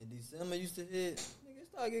December used to hit. Nigga, it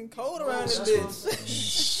started getting cold around this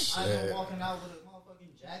bitch. I been walking out with a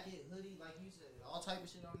motherfucking jacket, hoodie, like you said, all type of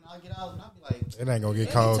shit on. I'll get out and I'll be like, it ain't gonna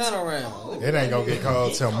get cold. Turn around. It ain't gonna get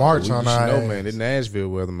cold till March on our know, man. It's Nashville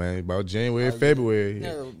weather, man. About January, February,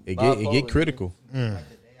 it get critical. like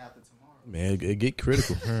the day after tomorrow. Man, it get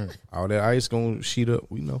critical. All that ice gonna sheet up.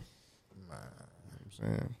 We know. I'm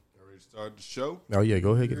saying. Ready to start the show? Oh yeah,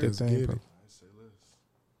 go ahead get that thing. Bro. I say less.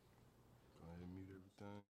 Go ahead and mute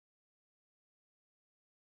everything.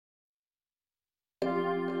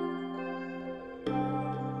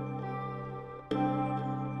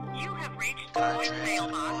 You have reached the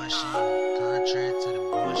voicemail box. Contrary to the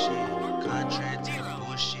bullshit. Contrary to the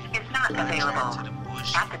bullshit. Is not available.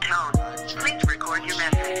 At the tone, please record your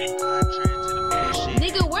message. Contrary to the bullshit.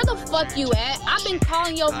 Nigga, where the fuck you at? I've been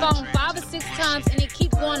calling your phone 5 or 6 times and it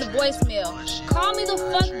keeps going to voicemail. Call me the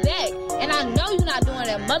fuck back. And I know you're not doing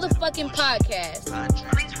that motherfucking podcast.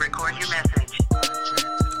 Please record your message.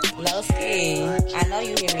 Lowski, I know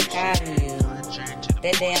you hear me calling you.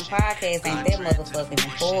 That damn podcast ain't that motherfucking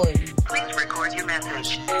for you. Please record your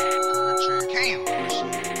message. Cam,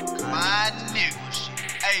 my nigga.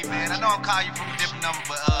 Hey man, I know I'm calling you from a different number,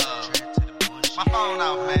 but my phone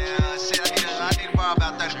off, man. Shit, I need to borrow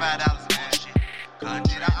about $35, man. Shit, I'm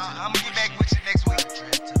gonna get back with you next week.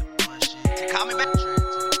 Call me back.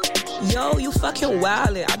 Yo, you fucking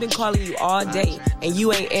wildin'. I've been calling you all day, and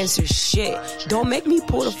you ain't answered shit. Don't make me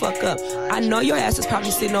pull the fuck up. I know your ass is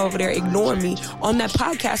probably sitting over there ignoring me on that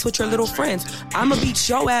podcast with your little friends. I'ma beat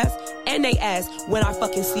your ass and they ass when I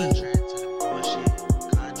fucking see you.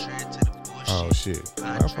 Oh shit.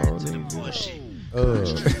 My fault,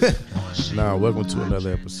 Nah, welcome to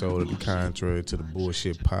another episode of the Contrary to the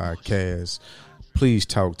Bullshit podcast. Please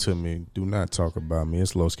talk to me. Do not talk about me.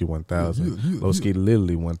 It's Lowski 1000. Lowski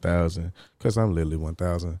literally 1000. Cause I'm literally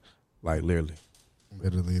 1000. Like literally.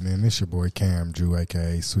 Literally, man. It's your boy Cam Drew,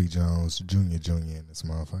 aka Sweet Jones Jr. in this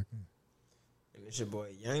motherfucker. And it's your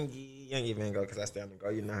boy Youngie. Youngie Van Go, because I stay on the go.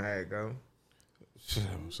 You know how it go.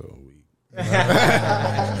 So weak. Wax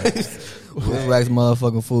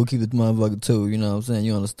motherfucking fool, keep the motherfucker too. You know what I'm saying?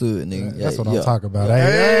 You understood, nigga. That's what I'm talking about.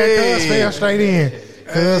 Hey, cuz fell straight in.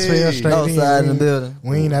 Cuz fell straight no in. side in the building.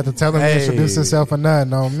 We ain't have to tell him to introduce himself or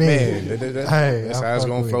nothing on me. Man, hey, that's how it's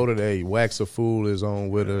gonna flow today. Wax a Fool is on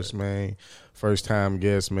with us, man. First time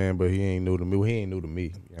guest, man, but he ain't new to me. He ain't new to me.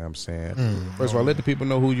 You know what I'm saying? First of all, let the people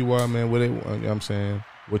know who you are, man. What they, you know what I'm saying?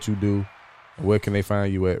 What you do. Where can they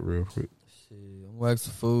find you at real quick? Wax a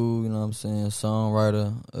Fool, you know what I'm saying,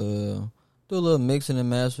 songwriter, do a little mixing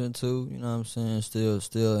and mastering too, you know what I'm saying,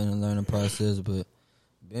 still in the learning process, but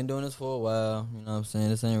been doing this for a while, you know what I'm saying,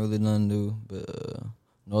 this ain't really nothing new, but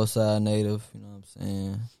Northside native, you know what I'm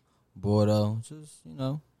saying, Bordeaux, just, you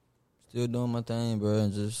know, still doing my thing, bro,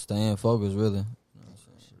 and just staying focused, really. You know what I'm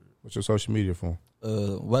saying? What's your social media for?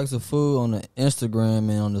 Wax a Fool on the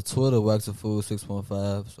Instagram and on the Twitter, Wax a Fool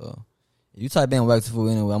 6.5, so if you type in Wax a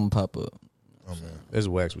Fool anyway, I'm gonna pop up. Oh, man. There's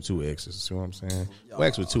Wax with 2 X's. See what I'm saying?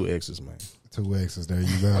 Wax with 2 X's, man. 2 X's. There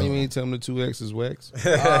you go. What do you mean? Tell them the 2 X's Wax? Right.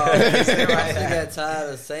 I got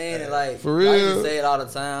tired of saying it. Like for real, I used to say it all the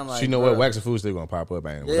time. Like, you know what? Wax a Fool still gonna pop up,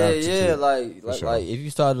 ain't it? Yeah. Like if you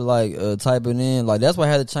started typing in, like that's why I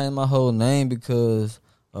had to change my whole name because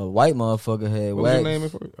a white motherfucker had what Wax. Was your name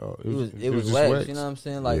for? Oh, it was Wax. You know what I'm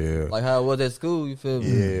saying? Like how it was at school. You feel me?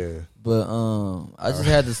 Yeah. But I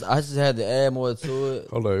just had to add more to it.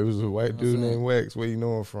 Hold on, it was a white dude named Wax. Where you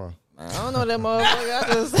know him from? Man, I don't know that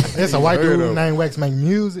motherfucker. It's a white dude named Wax make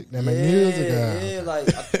music. They make music. Yeah, like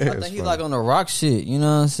I think he's like on the rock shit. You know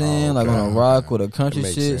what I'm saying? Like on a rock with a country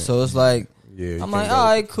shit. Sense. So it's like. Yeah, I'm like, all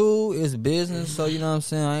right, cool. It's business, so you know what I'm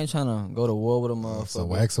saying. I ain't trying to go to war with a motherfucker. So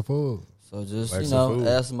Wax a Fool. So just Wax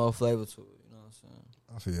add some more flavor to it. You know what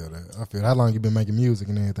I'm saying? I feel that. How long you been making music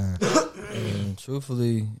and everything? And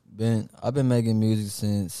truthfully, I've been making music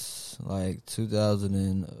since like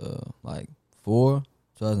 2004,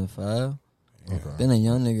 2005. Okay. Been a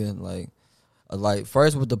young nigga, like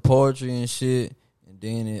first with the poetry and shit, and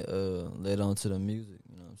then it led on to the music.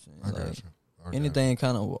 You know what I'm saying? I got you. Okay. Anything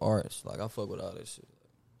kind of arts, like I fuck with all that shit.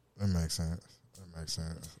 That makes sense.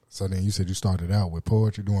 So then you said you started out with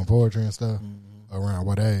poetry, doing poetry and stuff. Around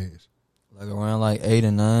what age? Like around like 8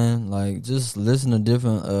 and 9, like just listen to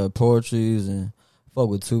different poetries and fuck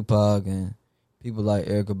with Tupac and people like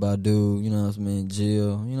Erykah Badu, you know what I mean,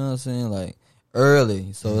 Jill, you know what I'm saying, like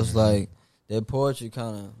early. So it's like that poetry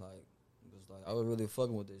kind of like was like I was really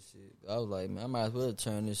fucking with this shit. I was like, man, I might as well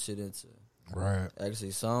turn this shit into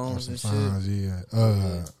actually songs and shit.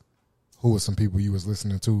 Yeah. Who were some people you was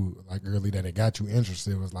listening to like early that it got you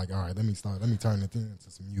interested? Was like, all right, let me turn it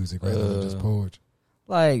into some music rather than just poetry.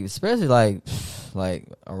 Like, especially like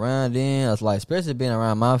around then, I was like, especially being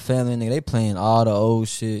around my family, nigga, they playing all the old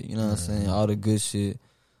shit, you know what I'm saying, all the good shit.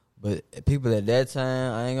 But people at that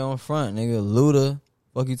time, I ain't gonna front, nigga. Luda,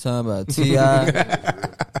 fuck you talking about T.I.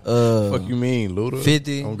 Fuck you mean, Luda?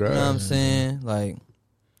 50, you know what I'm saying? Like,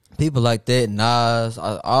 people like that, Nas,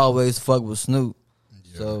 I always fuck with Snoop.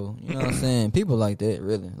 So, you know what I'm saying? People like that,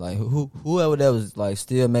 really. Like, whoever that was, like,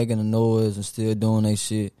 still making a noise and still doing their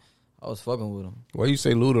shit, I was fucking with him. Why you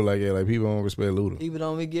say Luda like that? Like, people don't respect Luda. People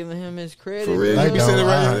don't be giving him his credit. For real?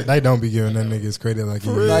 They don't be giving that nigga his credit like he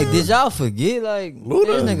is. Like, did y'all forget? Like, Luda?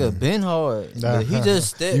 This nigga been hard. But he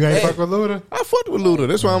just stepped You ain't back. fuck with Luda? I fucked with Luda.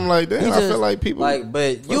 That's why I'm like, damn, He I just, feel like people. Like,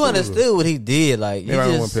 but fuck you with understood what he did. Like, Maybe I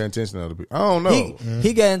don't want to pay attention to other people. I don't know.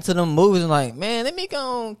 He got into them movies and like, man, let me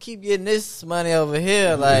go and keep getting this money over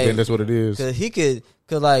here. Like, You think that's what it is? Cause he could,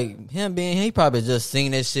 cause like him being, he probably just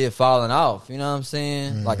seen that shit falling off. You know what I'm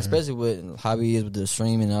saying? Like, especially with how he is with the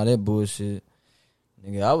streaming and all that bullshit.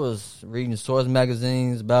 Nigga, I was reading Source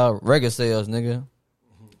magazines about record sales, nigga.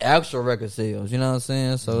 Actual record sales, you know what I'm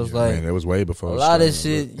saying? So it's like, man, that was way before a lot of that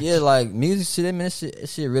streaming, shit, yeah, like music shit, I mean, that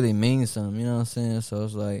shit really means something, you know what I'm saying? So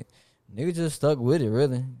it's like, nigga just stuck with it,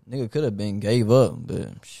 really. Nigga could have been gave up,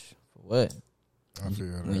 but for what? I feel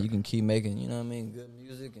that. When you can keep making, you know what I mean, good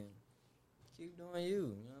music and keep doing you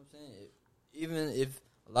know what I'm saying? Even if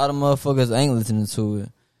a lot of motherfuckers ain't listening to it,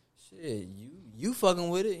 shit, you fucking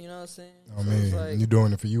with it, you know what I'm saying? I mean, like you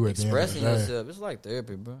doing it for you at the end of the expressing day. yourself. It's like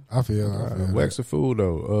therapy, bro. I feel that. Wax a fool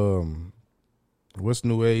though. What's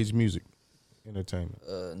new age music entertainment?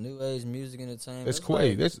 New age music entertainment. That's it's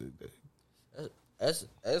Quay. Like, that's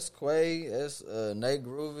Quay. That's Nate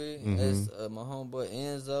Groovy. That's my homeboy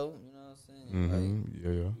Enzo. You know what I'm saying? Like,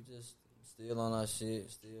 yeah. We just still on our shit.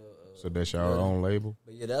 Still. So that's your own label.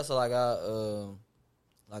 But yeah, that's like our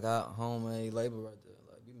homemade label right there.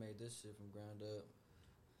 Like we made this shit from ground up.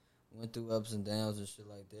 Went through ups and downs and shit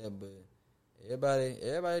like that, but everybody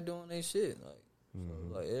doing their shit. Like, so,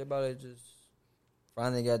 like everybody just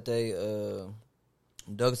finally got their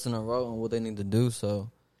ducks in a row on what they need to do. So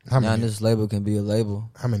now this label can be a label.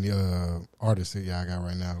 How many artists that y'all got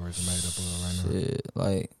right now, or is it made up of right now? Shit,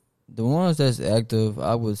 like the ones that's active,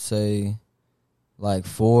 I would say like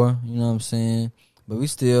 4. You know what I'm saying? But we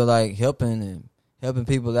still like helping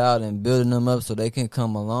people out and building them up so they can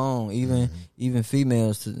come along. Even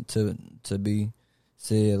females to be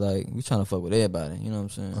said, like, we trying to fuck with everybody. You know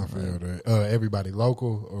what I'm saying? I feel that. Everybody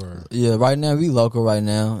local or? Yeah, right now we local right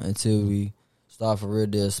now until we start for real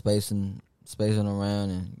deal spacing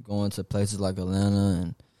around and going to places like Atlanta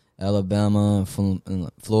and Alabama and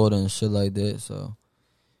Florida and shit like that. So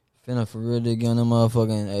finna for real deal get on them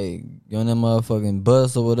motherfucking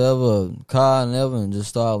bus or whatever, car and whatever, and just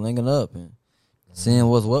start linking up and seeing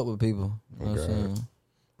what's what with people. You know what I'm saying?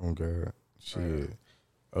 Oh God, shit.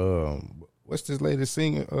 What's this latest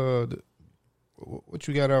single? What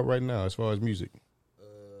you got out right now as far as music?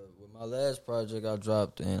 With my last project I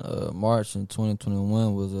dropped in March in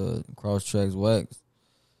 2021 was Cross Tracks Wax.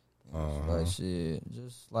 Like shit,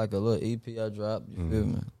 just like a little EP I dropped. You feel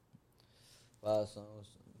me? 5 songs,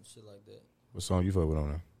 shit like that. What song you fuck with on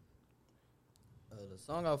there? The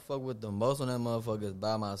song I fuck with the most on that motherfucker is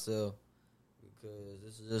By Myself. Because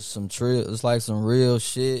this is just it's like some real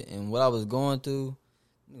shit. And what I was going through,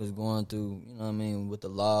 you know what I mean, with the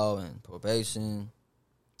law and probation.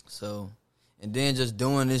 So, and then just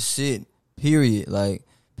doing this shit, period. Like,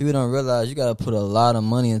 people don't realize you gotta put a lot of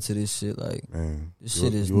money into this shit. Like, man, this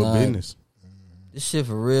shit is not not business. This shit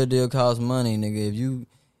for real deal costs money, nigga. If you,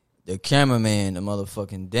 the cameraman, the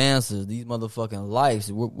motherfucking dancers, these motherfucking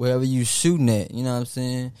lights, wherever you shooting at, you know what I'm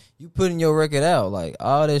saying? You putting your record out, like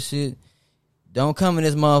all that shit. Don't come in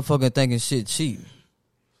this motherfucker thinking shit cheap.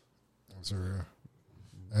 That's real.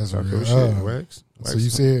 That's real. Wax. So you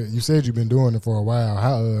said you've been doing it for a while.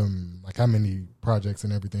 How many projects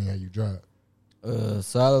and everything have you dropped?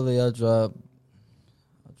 Solidly, I dropped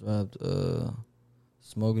Smoke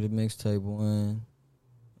the Mixtape 1,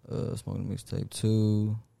 Smoke the Mixtape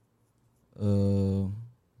 2,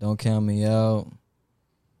 Don't Count Me Out,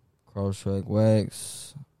 Cross Track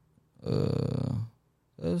Wax.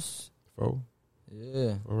 That's 4.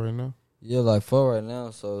 Yeah. 4 right now? Yeah, like 4 right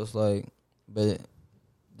now. So it's like, but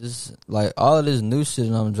this, like, all of this new shit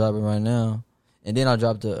that I'm dropping right now. And then I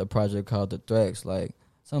dropped a project called The Thrax, like,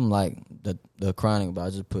 something like the Chronic, but I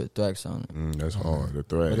just put Thrax on it. That's hard, The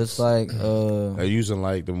Thrax. But it's like, they're using,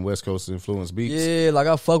 like, them West Coast influence beats. Yeah, like,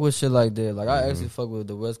 I fuck with shit like that. Like, I actually fuck with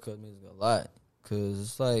the West Coast music a lot. Because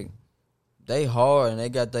it's like, they hard and they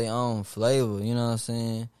got their own flavor, you know what I'm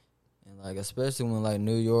saying? Like, especially when, like,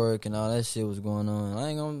 New York and all that shit was going on. I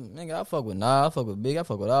ain't gonna, nigga, I fuck with Nas, I fuck with Big, I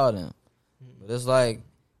fuck with all them. But it's like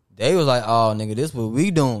they was like, oh nigga, this what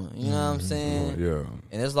we doing. You know what I'm saying? Yeah.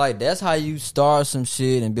 And it's like that's how you start some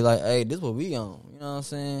shit and be like, hey, this what we on. You know what I'm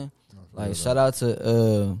saying? Like shout out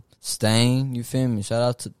to Stain, you feel me? Shout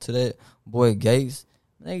out to that boy Gates.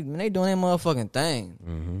 They doing their motherfucking thing.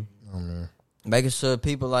 Mm-hmm. Oh man. Making sure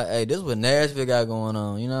people like, hey, this is what Nashville got going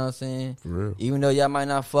on. You know what I'm saying? For real. Even though y'all might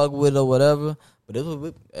not fuck with it or whatever, but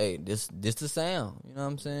this the sound. You know what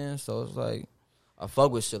I'm saying? So it's like I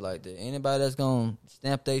fuck with shit like that. Anybody that's gonna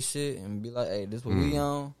stamp their shit and be like, hey, this what we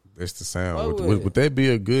on. That's the sound. Would that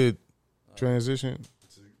be a good transition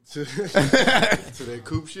to that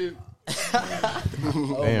coupe shit?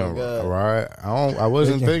 Damn, right? I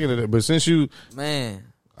wasn't thinking of that, but since you, man.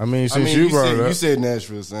 You brought it up. You said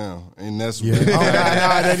Nashville sound, and that's yeah.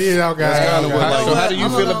 That is okay. So how do you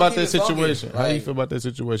feel about that situation? How do you feel about that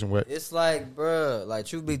situation? What? It's like, bruh, like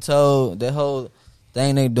truth be told, that whole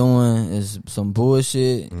thing they doing is some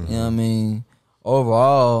bullshit. You know what I mean?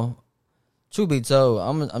 Overall, truth be told,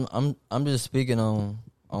 I'm just speaking on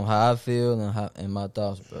how I feel and my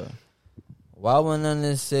thoughts, bro. Why wasn't none of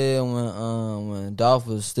this said when Dolph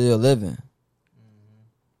was still living?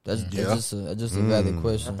 That's just a valid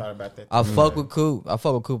question. I thought about that. I fuck with Coop. I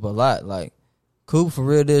fuck with Coop a lot. Like Coop for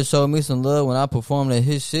real did show me some love when I performed at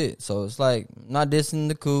his shit. So it's like not dissing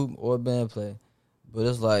the Coop or band play, but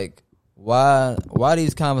it's like why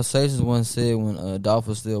these conversations weren't said when Dolph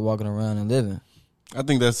was still walking around and living. I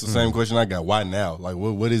think that's the same question I got. Why now? Like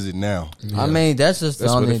what is it now? Yeah. I mean that's just the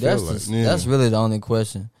only that's really the only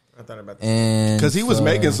question. I thought about that. And because he was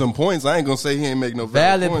making some points, I ain't gonna say he ain't make no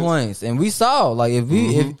valid points. And we saw like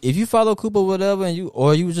if you follow Cooper or whatever, and you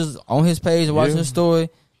was just on his page and watching the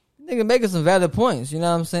story, nigga making some valid points. You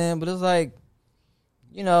know what I'm saying? But it's like,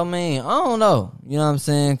 you know what I mean? I don't know. You know what I'm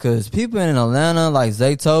saying? Because people in Atlanta like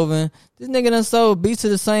Zaytoven, this nigga done sold beats to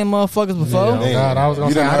the same motherfuckers before. Yeah, God, I was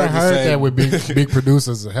gonna say I done heard that with big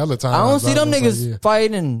producers a hell of time. I don't see them niggas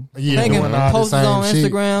fighting, making posts on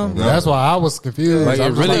Instagram. Yeah. That's why I was confused. Like, I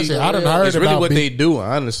done heard it's really what they do,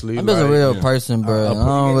 honestly. I'm just a real person, bro. I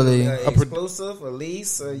don't really exclusive, a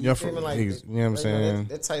lease, you feel me? Like, you know what I'm saying?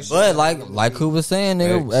 That type but like who was saying,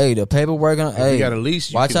 nigga, hey, the paperwork, hey, you got a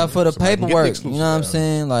lease, watch out for the paperwork. You know what I'm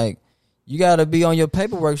saying? Like, you gotta be on your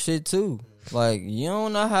paperwork shit too. Like, you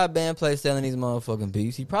don't know how band play selling these motherfucking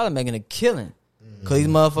beats. He probably making a killing because these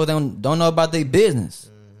motherfuckers don't know about their business.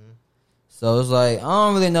 So it's like I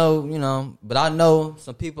don't really know, you know, but I know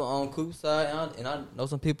some people on Coop side and I know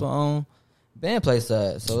some people on band play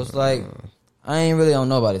side. So it's like I ain't really on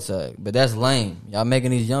nobody's side, but that's lame. Y'all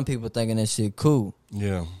making these young people thinking that shit cool.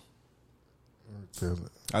 Yeah,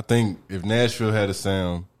 I think if Nashville had a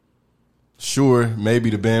sound, sure, maybe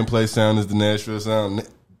the band play sound is the Nashville sound.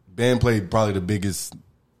 Band play probably the biggest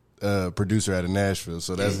producer out of Nashville,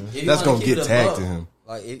 so that's gonna get tagged to him.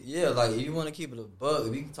 Like if you want to keep it a buck,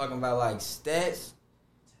 if you talking about like stats,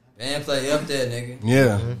 band play up there, nigga.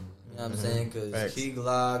 Yeah, you know what I'm saying? Because Key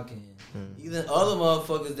Glock and even other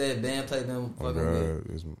motherfuckers that band play been fucking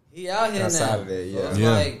with, he out here now. So it's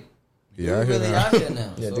like he really out here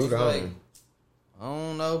now. Yeah, so dude, it's like I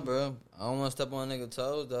don't know, bro. I don't want to step on a nigga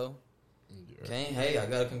toes though. Hey, I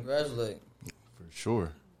gotta congratulate. For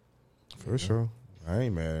sure. For sure. I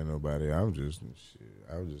ain't mad at nobody. I was just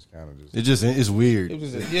kind of it's weird. It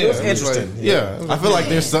was interesting. I feel like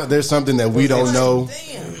there's something that we don't know.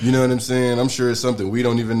 You know what I'm saying? I'm sure it's something we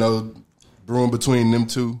don't even know brewing between them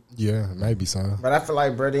two. Yeah, maybe so. But I feel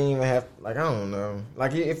like bro didn't even have, like, I don't know.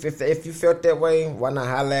 Like if you felt that way, why not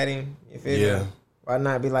holler at him? You feel me? Why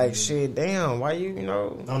not be like, shit, damn, why you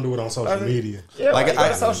know? Don't do it on social media. Yeah, like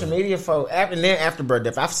I social media for after bird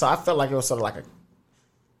death. I felt like it was sort of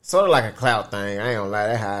like a clout thing. I ain't gonna lie,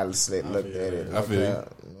 that's how I looked at it. I feel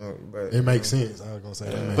but it makes sense. I was gonna say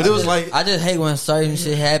that. But it was like I just hate when certain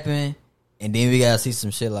shit happen, and then we gotta see some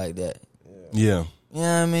shit like that. Yeah. You know what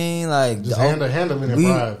I mean? Like just handling it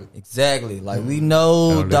private. Exactly. Like we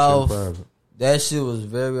know Dolph. That shit was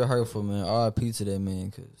very hurtful, man. R.I.P. to that man,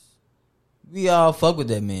 because we all fuck with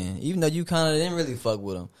that man, even though you kind of didn't really fuck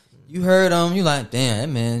with him. You heard him, you like, damn, that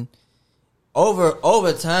man.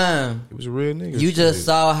 Over time, he was a real nigga. You just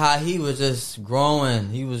saw how he was just growing.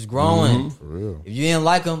 He was growing. For real. If you didn't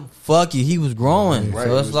like him, fuck you. He was growing. Right,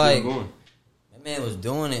 so it's like that man was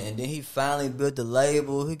doing it, and then he finally built the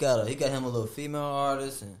label. He got him a little female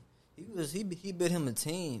artist, and he built him a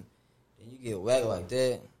team. And you get whacked like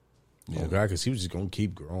that. Oh God, because he was just gonna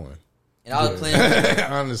keep growing. And I was playing,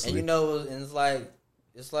 honestly. And you know, and it's like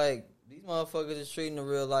these motherfuckers is treating the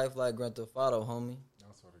real life like Grand Theft Auto, homie.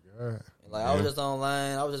 God. Like I was just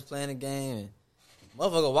online, I was just playing the game, and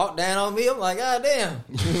Motherfucker walked down on me. I'm like, God damn.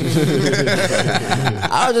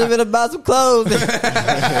 I was just gonna buy some clothes.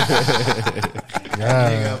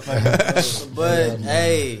 But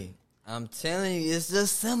hey, I'm telling you, it's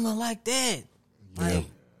just similar like that. Like,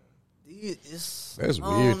 it's That's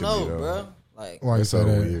I weird don't know, to me, though. bro. Like, Why you It's say so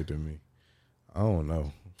that? weird to me. I don't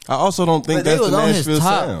know. I also don't think but they that's the was on his Nashville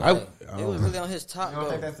top. sound. Like, it was really on his top. You don't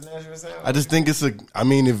think Though. that's the Nashville sound? I just think it's I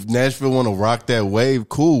mean, if Nashville want to rock that wave,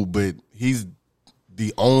 cool. But he's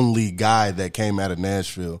the only guy that came out of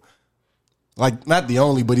Nashville. Like, not the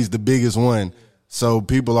only, but he's the biggest one. So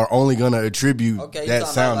people are only going to attribute that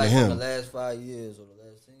sound about, to him. From the last 5 years or the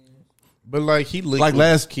last 10 years. But like he linked Like with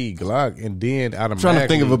last- Key Glock, and then I'm trying to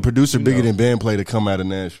think of a producer bigger than Bandplay to come out of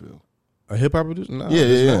Nashville. a hip hop producer. No, Yeah,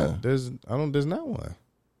 there's yeah, not. yeah. There's not one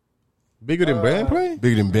bigger than Bandplay.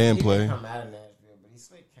 Bigger than He didn't Bandplay. come out of Nashville, but he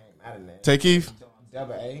slick came out of Nashville. Take Keith?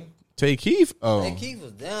 Double A. Tay Keith. Oh, Hey, Keith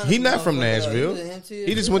was down. He this not from motherfucker, Nashville. He was at MT.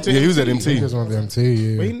 He just went to yeah, he was at He MT. just went to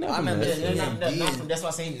MT, But he yeah. not I from remember Nashville. That's why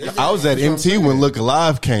I say I was at MT when Look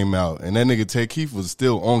Alive came out, and that nigga Take Keith was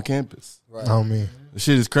still on campus. Right. Homie. The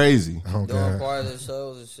shit is crazy. Oh, Doing God. parties and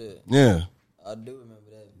shows and shit. Yeah. I do remember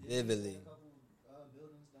that vividly.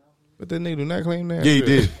 But that nigga do not claim that. Yeah, he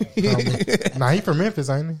did. Nah, he from Memphis,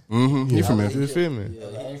 ain't he? Mm-hmm. He from Memphis. You feel me?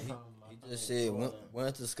 Yeah, he just said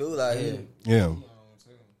went to school out here. Yeah.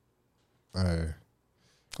 Hey.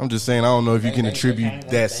 I'm just saying, I don't know if you can attribute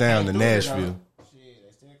that sound to Nashville.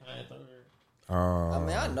 I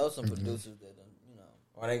mean, I know some producers that you know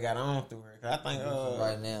Or they got on through her. 'Cause I think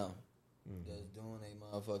right now that's doing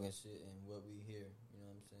a motherfucking shit and what we hear. You know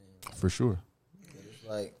what I'm saying? For sure. But it's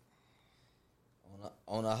like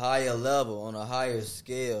on a higher level, on a higher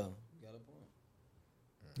scale. You got a point.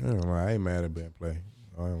 Yeah, man, I ain't mad at Bandplay.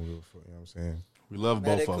 I don't give a fuck. You know what I'm saying? We love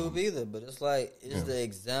Man, both it of could them. be either, but it's like it's the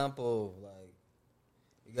example. Like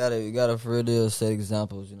you gotta for real deal set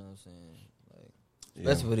examples. You know what I'm saying? Like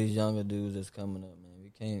especially for these younger dudes that's coming up, man. We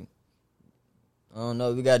can't. I don't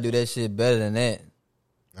know. We gotta do that shit better than that.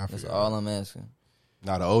 That's all I'm asking.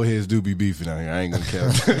 Nah, the old heads do be beefing out here. I ain't gonna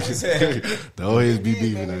count. The old heads be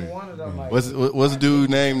beefing out here. What's the dude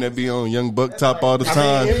name that be on Young Buck Top all the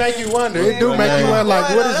time? It make you wonder. It do make you wonder, like,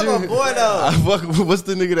 what is you? Boy, though. What's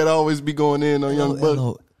the nigga that always be going in on Young Buck?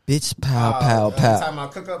 Hello, bitch, pow, pow, talking pow.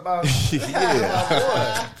 about cook up boss. It'd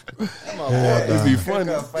be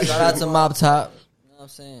funny. Shout out to Mob Top. You know what I'm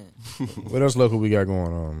saying? What else local we got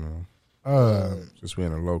going on, man? Just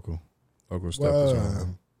being a local stuff. that's going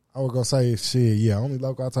on. I was gonna say shit. Yeah, only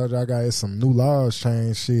local I told you I got is some new laws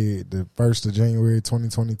changed. Shit, the 1st of January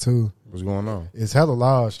 2022. What's going on? It's hella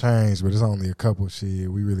laws changed, but it's only a couple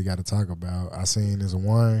shit we really got to talk about. I seen there's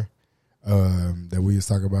one that we was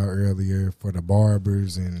talking about earlier for the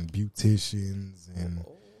barbers and beauticians and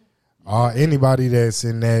anybody that's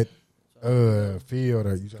in that field.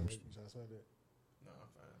 Or you trying to say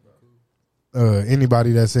that?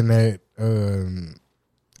 Anybody that's in that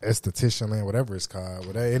esthetician lane, whatever it's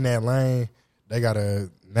called, in that lane, they gotta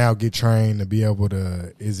now get trained to be able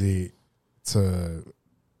to. Is it to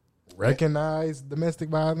recognize domestic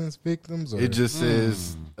violence victims? Or? It just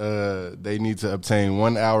says they need to obtain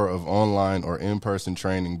 1 hour of online or in-person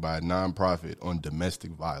training by a nonprofit on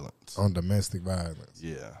domestic violence. On domestic violence.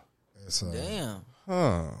 Yeah. So, Damn.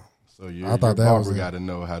 So I thought that was got to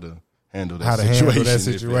know how to handle that how to situation. handle that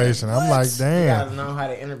situation. I'm like, You gotta damn. know how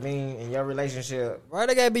to intervene in your relationship. Right,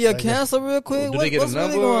 they gotta be a counselor real quick. Do they get What's a really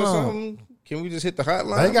number going or on? something? Can we just hit the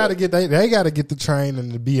hotline? They gotta get the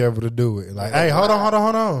training to be able to do it. Like, hey, hold on.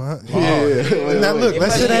 Now look,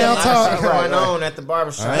 let's sit down and talk. Going on at the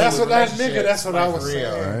barbershop. That's what I was saying.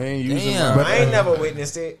 I ain't using Damn. my. I ain't never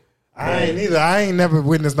witnessed it. I ain't either. I ain't never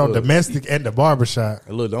witnessed no domestic at the barbershop.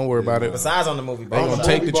 Hey, look, don't worry about it. Besides on the movie, They gonna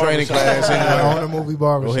take the training class anyway. On the movie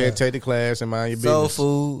barbershop. Go ahead, take the class and mind your Soul business.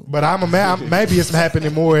 food. But maybe it's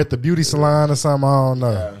happening more at the beauty salon or something. I don't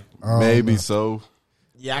know. Maybe so.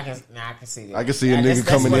 Yeah, I can see that. I can see a nigga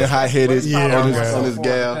coming in hot-headed on his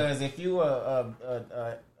gal. Because if you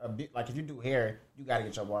like if you do hair, you got to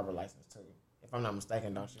get your barber license too. If I'm not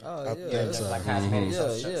mistaken, don't you? Oh yeah, Yeah, just like cosmetics.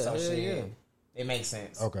 So yeah. shit. It makes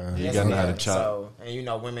sense. Okay. You gotta know how to chop. So, and you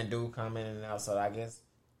know, women do come in and out. So I guess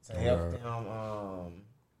to help them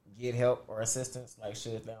get help or assistance, like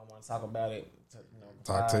shit, if they don't want to talk about it, to,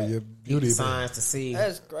 Talk to your beauty beauty signs to see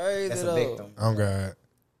That's crazy that's a though. victim. Oh God.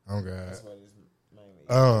 That's what it's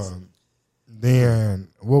mainly. Then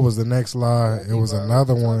what was the next law? It was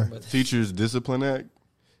another one. Teachers Discipline Act.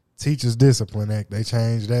 Teachers Discipline Act. They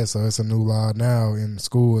changed that, so it's a new law now in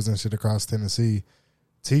schools and shit across Tennessee.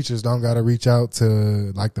 Teachers don't got to reach out to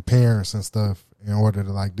like the parents and stuff in order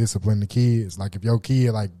to like discipline the kids. Like if your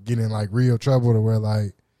kid like get in like real trouble to where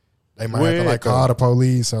like They might have to like call the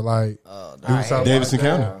police or like do something. Davidson like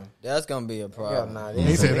County. That's gonna be a problem.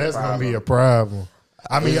 He said that's gonna be a problem.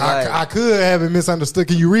 I mean, I could have it misunderstood.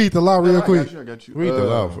 Can you read the law real quick? I got you. Read the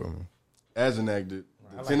law for me. As enacted,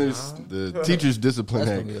 the Teachers Discipline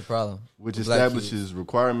That's Act, gonna be a problem. which establishes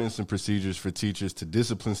requirements and procedures for teachers to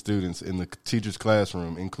discipline students in the teacher's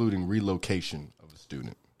classroom, including relocation of a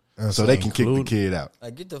student, so they can kick the kid out.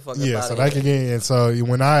 Like, get the fuck Yeah, out so of they here. can get. And so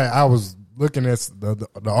when I was looking at the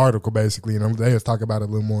article basically, and they was talking about it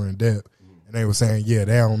a little more in depth, and they were saying, yeah,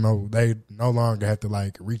 they don't know, they no longer have to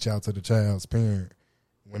like reach out to the child's parent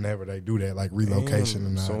whenever they do that, like relocation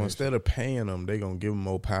and all So that. instead of paying them, they gonna give them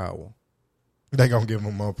more power. They gonna give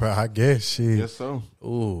them more power, I guess. Shit. Yes, so.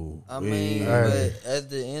 Ooh, I mean, Hey. but at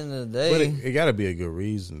the end of the but day, it gotta be a good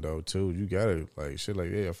reason though too. You gotta like shit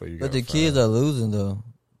like that. For you. but the kids are losing though.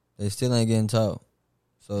 They still ain't getting taught.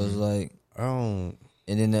 So it's like, I don't.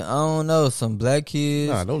 and then I don't know, some black kids,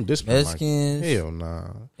 Nah, don't discipline Mexicans, Hell nah.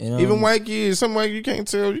 you know, Even white kids, some white you can't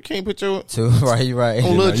tell. You can't put your too. Right, you right.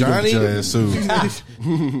 on little You gonna Johnny. put your ass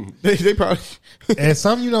sued. they probably. And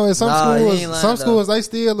some, you know, in some Nah, he ain't schools, lying, some though. schools they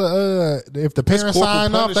still if the parents corporal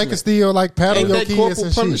sign off, they can punishment. still like paddle Ain't your that kids corporal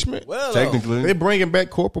and shit. punishment? Well, Technically, They bringing back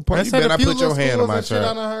corporal punishment. You That's better a not few put your hand on my and shit I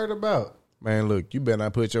child. done heard about. Man, look, you better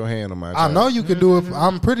not put your hand on my I child. know you could do it.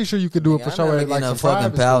 I'm pretty sure you could do it for I sure. never At like getting some a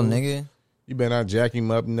fucking private pal, schools. nigga. You better not jack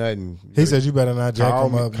him up, nothing. He said you better not jack call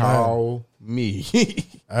him me, up. Call me.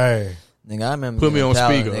 Hey, Nigga, I remember Put me getting on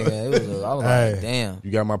pallet, speaker. Nigga. It was, I was Hey. like, damn.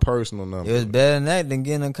 You got my personal number. It was better than that than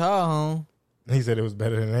getting a call home. he said it was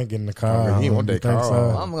better than that getting the car. Oh, he didn't want You that think car.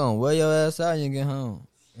 so? I'm gonna wear your ass out when you get home.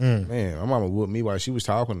 Man, my mama whooped me while she was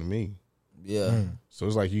talking to me. Yeah. So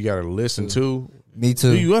it's like you got to listen to. Me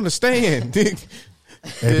too. Do you understand? If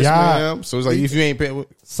Yes, y'all ma'am. So it's like if you ain't paying.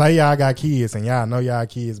 say y'all got kids and y'all know y'all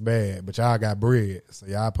kids bad, but y'all got bread, so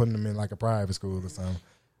y'all putting them in like a private school or something.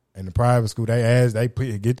 And the private school, they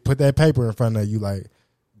put that paper in front of you, like,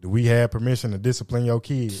 do we have permission to discipline your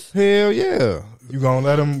kids? Hell yeah. You gonna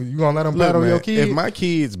let them Look, paddle man, your kids? if my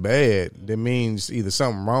kid's bad, that means either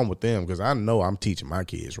something wrong with them because I know I'm teaching my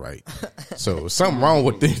kids right. So something wrong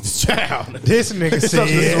with this child. This nigga said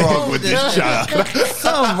Something's wrong with this child.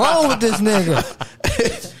 Something wrong with this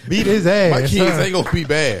nigga. beat his ass. My kids ain't gonna be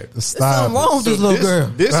bad. Stop. Something wrong with this little girl.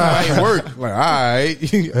 This might work. Like, all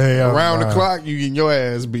right, around the clock, you getting your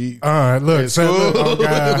ass beat. Look, At school, oh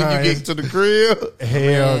God, you get to the crib.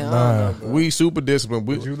 hell nah. We super disciplined.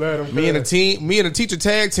 You let 'em Me and the pass? team, me and the teacher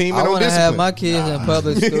tag team. I And on want to discipline. have my kids in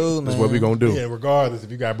public school, man. That's what we gonna do Yeah, regardless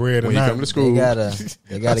if you got bread or when you not. come to school.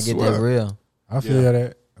 They gotta get that real. I feel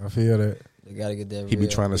that. They gotta get that real. He be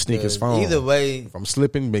trying to sneak his because phone. Either way, If I'm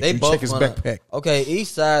slipping, make they you both check his wanna, backpack. Okay, each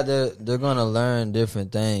side they're gonna learn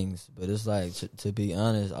different things, but it's like to be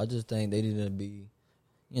honest, I just think they need to be,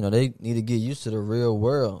 they need to get used to the real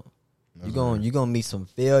world. You gonna meet some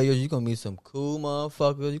failures. You gonna meet some cool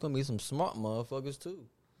motherfuckers. You gonna meet some smart motherfuckers too.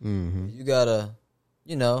 Mm-hmm. You gotta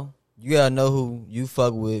know who you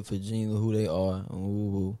fuck with for genuinely who they are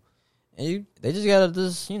and they just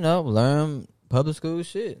gotta learn public school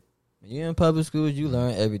shit. When you're in public schools, you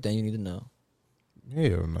learn everything you need to know.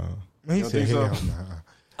 Hell no. He said, hell nah.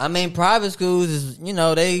 I mean, private schools is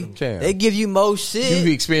they give you more shit.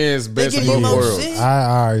 You experience best They of give you both more worlds. shit.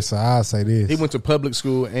 All right, so I'll say this. He went to public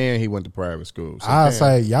school and he went to private school. So I'll damn.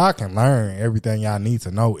 say y'all can learn everything y'all need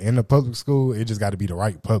to know in the public school. It just got to be the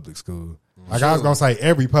right public school. Like I was gonna say,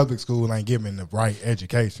 every public school ain't giving the right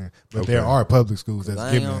education, but there are public schools that's I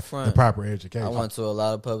ain't giving on the front. proper education. I went to a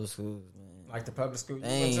lot of public schools, man. Like the public school you They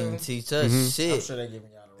went ain't to? teach us I'm shit. sure they're giving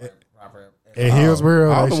y'all the right proper. At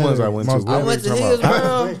Hillsborough, all they the ones should. I went to. Most I went to Hillsborough.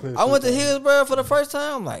 I went to definitely. Hillsborough for the first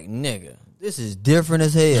time. I'm like, nigga, this is different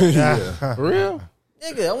as hell. For real?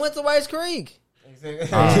 Nigga, I went to Rice Creek.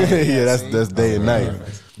 Yeah, that's day and night.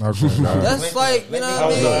 That's like, you know what I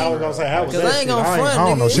mean? I was gonna say, how was Because I ain't gonna front, I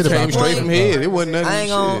don't know nigga. shit It about Came straight from here. It wasn't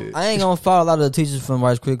nothing. I ain't gonna follow a lot of the teachers from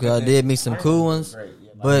Rice Creek because I did meet some cool ones.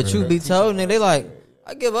 But truth be told, nigga, they like,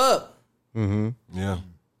 I give up. Mm-hmm. Yeah.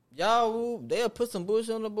 Y'all, they'll put some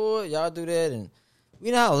bullshit on the board. Y'all do that, and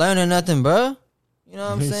we not learning nothing, bruh. You know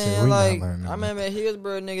what I'm He said saying? we not Like, learning I remember at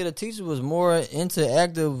Hillsborough, nigga, the teacher was more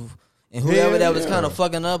interactive. And whoever that was kind of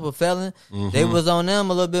fucking up or failing, they was on them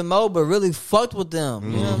a little bit more, but really fucked with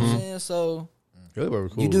them. You know what I'm saying? So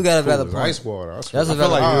you do got a valid point. Ice water. That's a I feel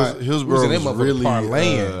valid like point. Hillsborough was really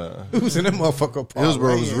Who's in that motherfucker?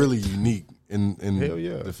 Hillsborough was really unique in Hell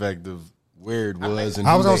yeah. the fact of where it was and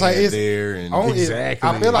I was who gonna they say had it's there and Exactly.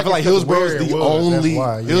 I feel like I feel like it's 'cause Hillsborough where is it the was, that's only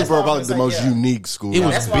why, yeah. Hillsborough probably That's the why I most was saying, unique school. It was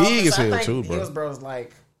That's why big as hell, I think too, bro. Hillsborough's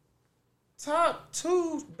like top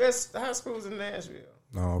 2 best high schools in Nashville.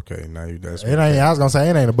 No, okay. Now that's It ain't. I was gonna say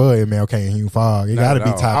it ain't a Bud MLK and Hugh Fog. It got to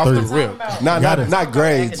be top 3. Not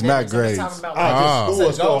grades. Not grades.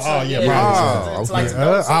 Oh yeah.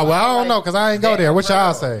 Well, I don't know because I ain't go there. What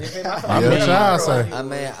y'all say? What y'all say? I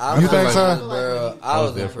mean, You think so? Bro, I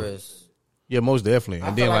was impressed. Yeah, most definitely. I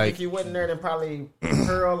And feel then like if you wasn't there, then probably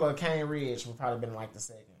Pearl or Cane Ridge would probably been like the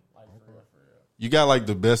second. Like for real. You got like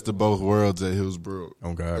the best of both worlds at Hillsborough.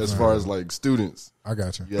 Oh God. As far as like students. I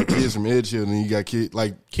got you. You got kids from Edge Hill, and then you got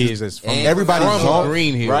kids that's from everybody's from zone,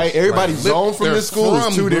 Green Hills, right? Everybody's zone from this school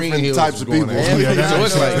is 2 different types of people. So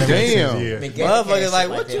it's like, damn, motherfuckers like,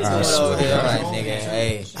 what you doing over here? Like, nigga,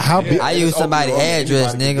 hey, I use somebody's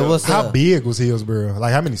address, nigga. What's up? How big was Hillsborough?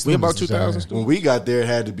 Like how many We students? about 2,000 students. When we got there, it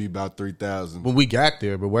had to be about 3,000. When we got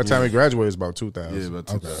there, but by the time we graduated, it's about 2,000. Yeah, about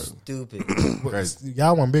 2,000. Stupid. Crazy.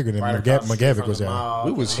 Y'all weren't bigger than McGavick was y'all.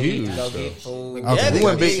 We was huge. McGavick We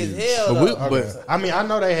wasn't big as hell, though. but I mean, I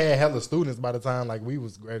know they had hella students by the time like we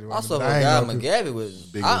was graduating. Also, but I ain't forgot know McGavick was.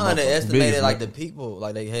 Big I as underestimated motherfucker. like the people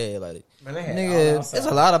like they had like. Man, they had Nigga, all it's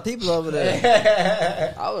a lot of people over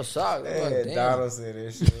there. I was shocked. I was like, damn. Donald said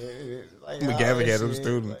this shit. Like, McGavick had them shit.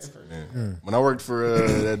 students. Yeah. When I worked for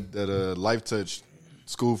that Life Touch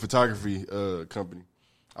school photography company,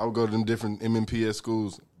 I would go to them different MMPS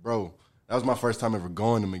schools. Bro, that was my first time ever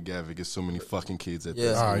going to McGavick. It's so many fucking kids at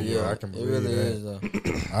that school. Yeah, I can It believe really that. is though.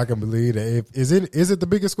 I can believe that. Is it the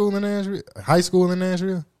biggest school in Nashville? High school in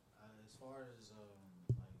Nashville?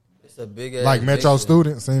 It's a big ass Like Metro section.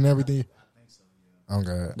 students and everything? Oh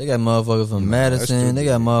God. They got motherfuckers from Madison. They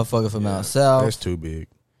got motherfuckers from out south, That's too big.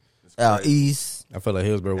 out east. I feel like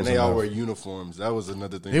Hillsborough was And they all enough. wear uniforms. That was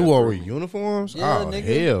another thing. They that wore threw me. uniforms? Yeah, Oh,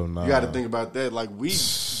 nigga. hell no. You got to think about that. Like we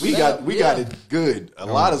got it good. A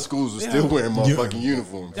lot of schools were still wearing motherfucking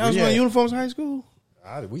uniforms. Y'all was wearing uniforms in high school?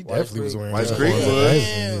 We definitely was wearing White uniforms. Creek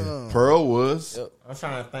was. Pearl was. I'm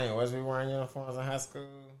trying to think. Was we wearing uniforms in high school?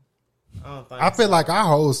 I don't think. I feel like our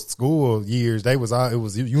whole school years, it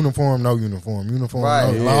was uniform, no uniform, uniform,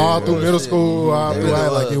 Right. no, Yeah, all it through was middle shit. school, all It through really high,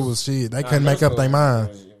 like was. it was shit. They couldn't make up their mind.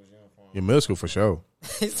 In middle school for sure.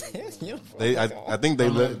 I think they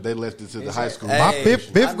left it to the high school. My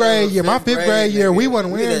fifth grade year, we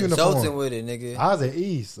wasn't wearing Jolting uniform. with it, nigga. I was at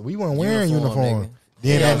East, we wasn't wearing Uniform, uniform. nigga.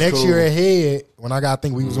 Then Yeah, that that's next cool. year ahead, when I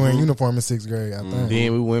think we was wearing uniform in 6th grade. I think.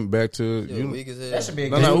 Then we went back to Weak as hell. That should be a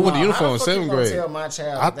No, good no, we went to law. uniform How in the fuck you 7th gonna grade. tell my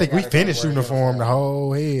child I they think we gotta finished wear uniform the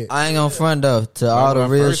whole head. I ain't gonna front though to all the When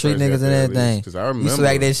I real first street got niggas and there, everything. Because I remember You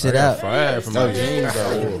swag that shit I got out. fired from my jeans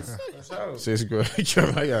I wore. 6th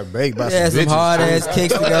grade. I got baked by Yeah, some bitches. hard ass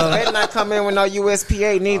kicks to They go. not come in with no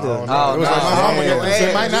USPA neither. Oh, It was like my mama got the It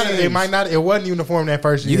same might not. It wasn't uniform that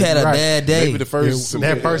first year. You had a You're right. bad day. Maybe the first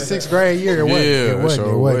That first 6th grade year, it wasn't. Yeah, It wasn't.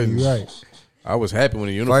 sure It wasn't. wasn't. You're right. I was happy when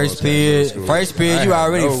the uniform First period, you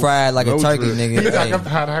already fried like a turkey, nigga. Hey,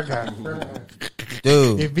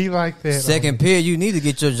 dude, It be like that. second period, you need to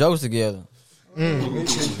get your jokes together. You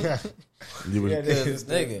was- Cause,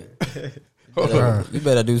 nigga, you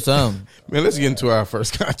better do something. Man, let's get into our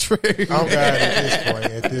first contract. I'm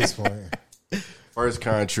glad at this point. First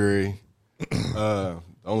contrary, the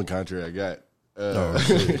only contrary I got.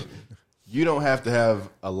 You don't have to have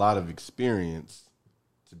a lot of experience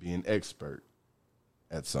to be an expert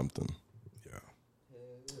at something.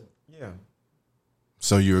 Yeah,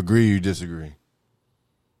 So you agree, you disagree?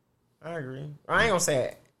 I agree. I ain't gonna say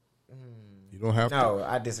it. You don't have to. No,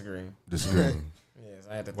 I disagree. Disagree. Yes,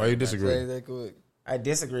 I had to. Why you think about disagree? Say that quick. I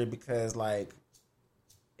disagree because like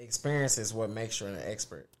experience is what makes you an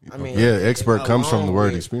expert. I mean, Yeah, expert comes from along the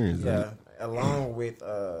word with- experience, Yeah, right? along with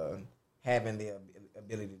having the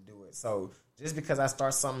ability to do it. So just because I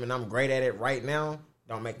start something and I'm great at it right now,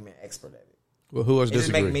 don't make me an expert at it. Well, who else It just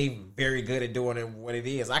disagree? make me very good at doing it what it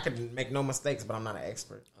is. I could make no mistakes, but I'm not an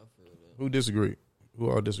expert. Who disagree? Who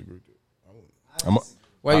all disagree? I'm,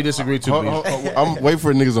 Why you disagree too? I'm wait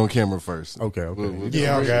for niggas on camera first. Okay.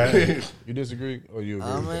 Yeah, okay. You disagree or you agree?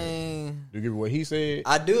 I with that? mean, You agree with what he said?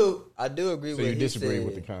 I do agree So with you he disagree said.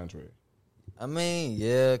 with the contract? I mean,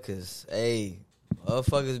 yeah, cause hey,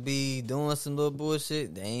 motherfuckers be doing some little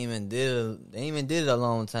bullshit. They ain't even did it a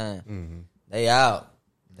long time. Mm-hmm. They out.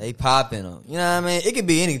 They popping them. You know what I mean? It could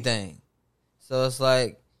be anything. So it's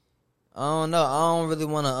like, I don't know. I don't really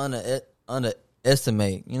want to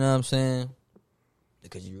underestimate. You know what I'm saying?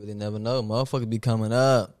 Because you really never know. Motherfuckers be coming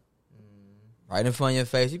up right in front of your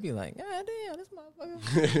face. You be like, God damn, this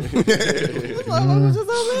motherfucker. This motherfucker was just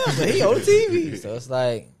over there. But he on TV. So it's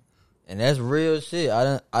like, and that's real shit.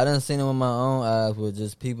 I done seen it with my own eyes with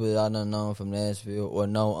just people that I done known from Nashville or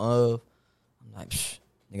know of. I'm like, psh,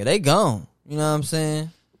 nigga, they gone. You know what I'm saying?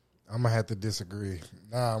 I'm gonna have to disagree.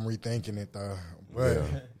 Nah, I'm rethinking it though. But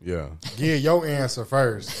yeah. Give your answer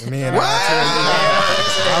first, and then I'm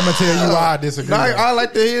gonna tell you why I disagree. No, I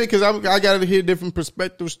like to hear it because I got to hear different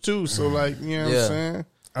perspectives too. So like, you know what I'm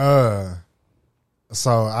saying?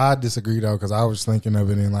 So I disagree though because I was thinking of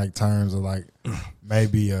it in like terms of like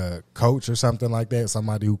maybe a coach or something like that,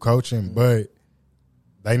 somebody who coaching, but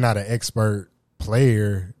they not an expert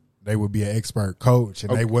player. They would be an expert coach,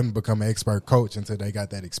 and they wouldn't become an expert coach until they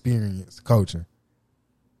got that experience coaching.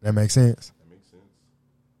 That makes sense.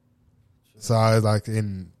 So I was like,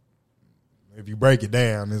 if you break it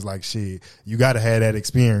down, it's like shit. You got to have that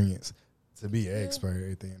experience to be an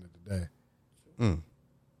expert at the end of the day.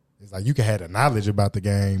 It's like you can have the knowledge about the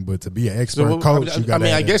game, but to be an expert coach, you got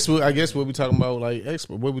to. I guess what we talking about, like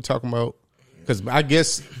expert. What we talking about? Because I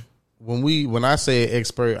guess when I say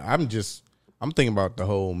expert, I'm thinking about the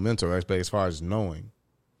whole mental aspect as far as knowing.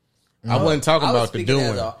 I wasn't talking about the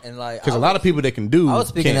doing, because a lot of people that can do. I was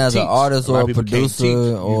speaking as an artist or a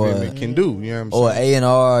producer or can do. You know what I'm saying? Or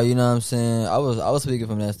A&R. You know what I'm saying? I was speaking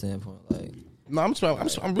from that standpoint. Like, no,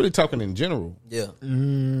 I'm really talking in general. Yeah,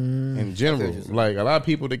 in general, like a lot of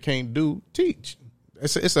people that can't do teach.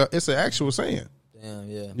 It's an actual saying. Damn,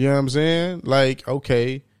 yeah. You know what I'm saying? Like,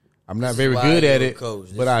 okay, I'm not very good at it,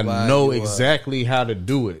 but I know exactly how to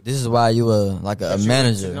do it. This is why you were like a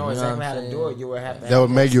manager. To know exactly how to do it, you would have to. That would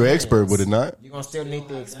make you an expert, would it not? You're gonna still need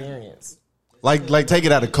the experience. Like take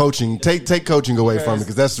it out of coaching. Take coaching away from it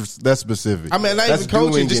because that's specific. I mean, not even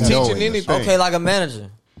coaching, just teaching anything. Okay, like a manager.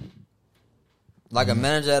 Like a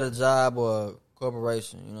manager at a job or a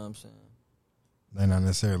corporation, you know what I'm saying? They're not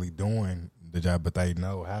necessarily doing the job, but they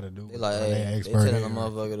know how to do it. They like, hey, they telling a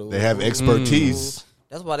motherfucker to they have expertise.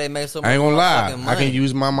 That's why they make so much. I ain't gonna lie. Money. I can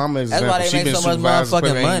use my mama as an example. She been so much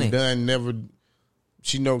motherfucking money. Done never.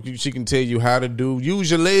 She can tell you how to do. Use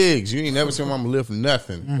your legs. You ain't never seen mama lift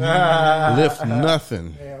nothing. Lift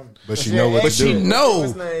nothing. But she know what to do. But she know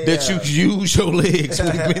that you use your legs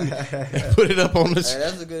and put it up on the. Hey,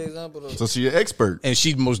 that's a good example. Though. So she an expert, and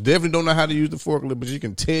she most definitely don't know how to use the forklift, but she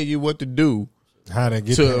can tell you what to do. How to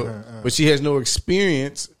get there. But she has no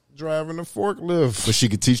experience driving a forklift. But she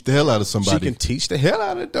can teach the hell out of somebody. She can teach the hell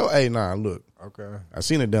out of it though. Hey, nah, look. Okay. I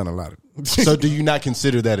seen it done a lot. So do you not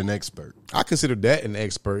consider that an expert? I consider that an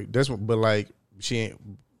expert. That's what, but like she ain't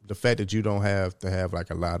the fact that you don't have to have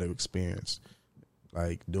like a lot of experience,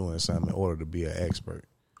 like doing something in order to be an expert.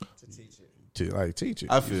 To teach it. To teach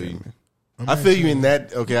it. I feel you. I feel you in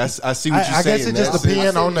that. Okay, I see what you're saying. I guess it just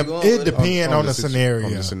depends on the. It depends on the scenario.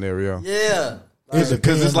 On the scenario. Yeah.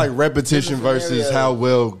 Because it's like repetition versus how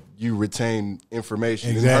well you retain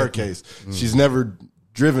information. Exactly. In her case, she's never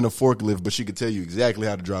driven a forklift, but she could tell you exactly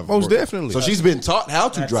how to drive a forklift. Most definitely. So she's been taught how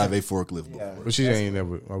to drive a forklift before. But she ain't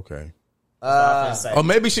never, okay. Or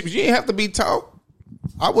maybe she ain't have to be taught.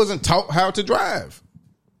 I wasn't taught how to drive.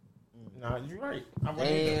 No, you're right.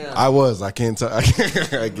 I was. I can't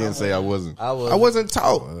say I wasn't. I wasn't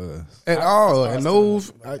taught at all. And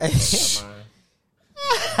those...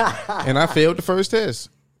 and I failed the first test.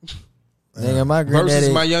 Nigga, my granddaddy,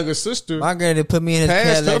 versus my younger sister. My granddaddy put me in his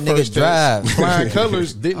car, let niggas drive. Flying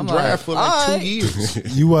colors, didn't drive for like 2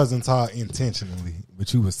 years. You wasn't taught intentionally,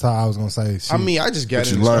 but you was taught. I was gonna say, shit. I mean, I just got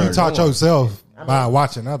it. You taught yourself by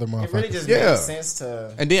watching other motherfuckers. It really just makes sense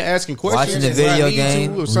to and then asking questions, watching the video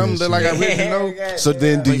game or something that like I really know. So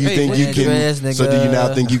then, do you think you can? So do you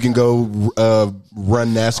now think you can go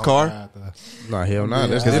run NASCAR? No, hell no.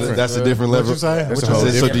 That's different. That's a different level.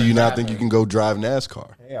 So do you now think you can go drive NASCAR?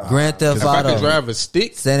 Grand Theft Auto. If I can drive a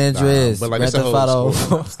stick, San Andreas, but like Grand Theft Auto.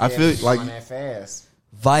 I feel like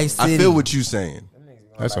Vice City. I feel what you saying.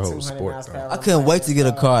 That's a whole sport. I couldn't wait to get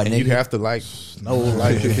a car, nigga. You have to like know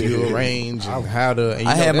like the fuel range and how to. And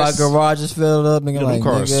I had my garages filled up, nigga. Like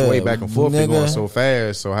cars nigga, sway back and forth, nigga. going so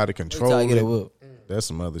fast. So how to control it? That's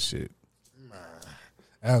some other shit.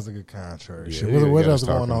 That was a good contract. Yeah, what else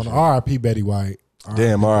going on? R.I.P. Betty White.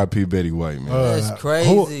 Damn, R.I.P. Betty White, man. That's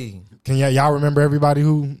crazy. Can y'all remember everybody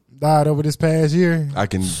who died over this past year? I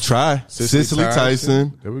can try. Cicely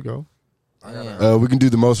Tyson. There we go. We can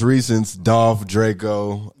do the most recent. Dolph,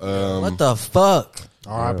 Draco. What the fuck?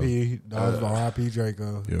 R.I.P. R.I.P.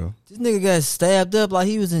 Draco. Yeah. This nigga got stabbed up like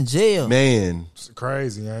he was in jail. Man. It's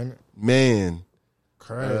crazy, ain't it? Man.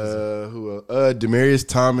 Crazy. Demarius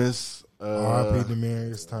Thomas. R.I.P.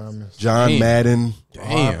 Demarius Thomas. John Madden.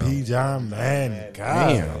 R.I.P. John Madden.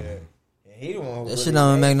 God. He the one that shit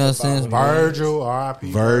don't make no sense. Virgil.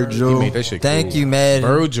 R.I.P. Virgil. He made that shit Thank cool. you, Madden.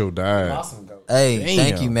 Virgil died. Hey,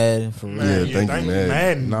 thank you, Madden. For real. Yeah, thank you,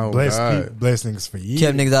 Madden. No, blessings for years.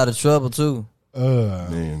 Kept niggas out of trouble too.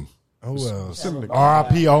 Man. Who else?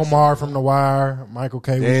 R.I.P. Omar from The Wire. Michael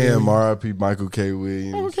K. Damn, R.I.P. Michael K.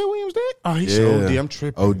 Williams. Michael K. Williams dead? Oh, he showed D. I'm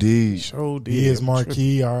tripping. OD. Showed D. Biz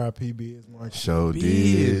Marquis. R.I.P. Biz Marquis. Showed D.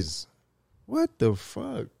 Biz. What the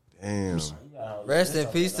fuck? Damn. Rest in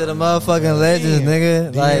peace to the motherfucking legends,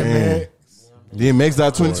 nigga. Like, DMX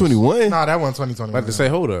died 2021. Nah, that one 2021. About to say,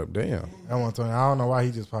 hold up, damn. That one 20. I don't know why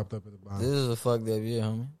he just popped up at the bottom. this is a fucked up year,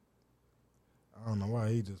 homie. I don't know why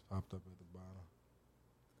he just popped up at the bottom.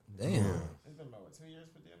 Damn. It's been about 2 years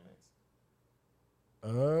for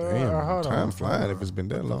DMX. Damn, Hold time on. flying if it's been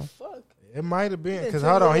that long. It might have been because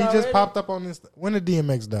hold on, he just popped up on this. When did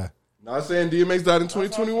DMX die? Not saying DMX died in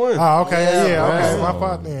 2021. Oh, okay, yeah, okay. Oh. My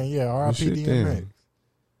fault then. Yeah, R.I.P. Shit, DMX.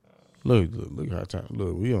 Look how time.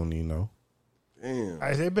 Look, we don't even know. Damn.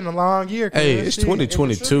 It's been a long year. Hey, it's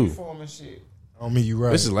 2022. On me, you right.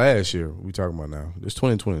 This is last year we talking about now. It's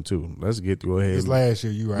 2022. Let's go ahead. This last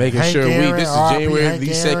year, you right. Making Hank sure Aaron, this is R.I.P. January Hank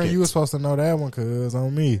the Aaron, 2nd. You were supposed to know that one, cause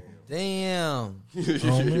on me. Damn.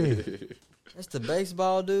 On me. That's the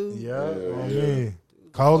baseball dude? Yeah, on me.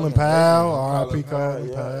 Colin Powell, R.I.P.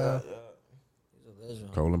 Colin Powell.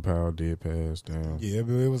 Colin Powell did pass down. Yeah,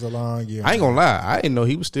 but it was a long year. I ain't gonna lie. I didn't know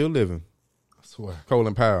he was still living. I swear.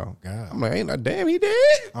 Colin Powell. God. I'm like, ain't no damn he dead.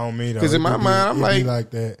 On me though. Because in my mind, I'm like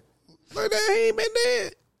that. Like that, he ain't been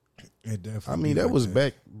dead. It definitely. I mean, that was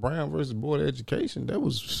back Brown versus Board of Education. That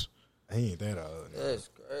was. He ain't that old. That's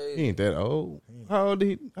crazy. He ain't that old. How old?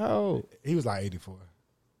 How old? He was like 84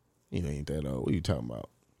 He ain't that old. What you talking about?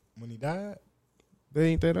 when he died. They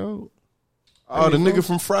ain't that old. Oh, the nigga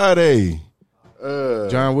from Friday.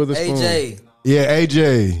 John Witherspoon. AJ. Yeah,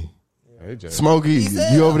 AJ. Smokey,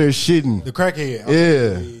 you over there shitting. The crackhead.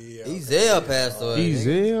 Yeah. Ezel passed away.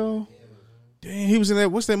 Ezel. Damn, he was in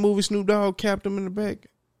that. What's that movie? Snoop Dogg capped him in the back.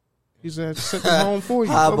 He's at second home for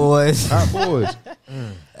you. Hot Boys. Hot Boys.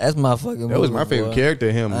 That's my fucking movie. That was my favorite boy.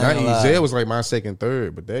 character. Him. I Not ain't gonna lie. Ezel was like my second,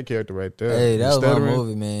 third, but that character right there. Hey, that was stuttering. my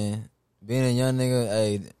movie, man. Being a young nigga,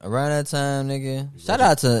 hey, around that time, nigga. Shout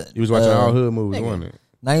out to You was watching all hood movies, wasn't it?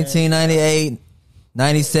 1998,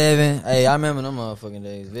 97. Hey, I remember them motherfucking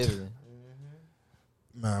days vividly.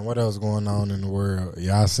 Man, what else going on in the world?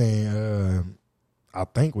 Y'all seen? I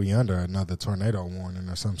think we under another tornado warning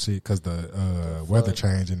or some shit because the weather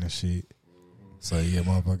changing and shit. So yeah,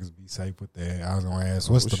 motherfuckers be safe with that. I was gonna ask,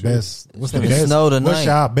 what's the best? What's the best? What's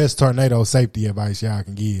y'all best tornado safety advice y'all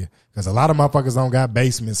can give? Because a lot of motherfuckers don't got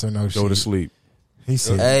basements or no shit. Go to sleep. He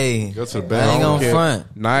said, Hey, Go to the I ain't bathroom. gonna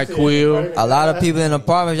front. NyQuil. A lot of people in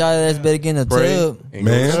apartments, y'all that's better get in the Pray. tub. And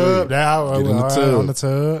go to Man. sleep. Get in the tub. on the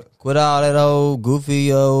tub. Quit all that old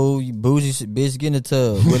goofy, old bougie shit, bitch. Get in the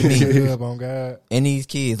tub with me Tub on God. and these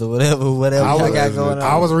kids or whatever y'all got going on.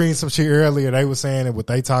 I was reading some shit earlier. They were saying that what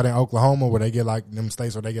they taught in Oklahoma, where they get like them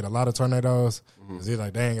states where they get a lot of tornadoes, because they're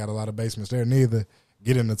like they ain't got a lot of basements there neither.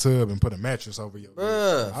 Get in the tub and put a mattress over your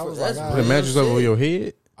Bruh, I was that's like, Put a mattress over your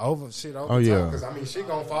head. over Oh, yeah. because I mean she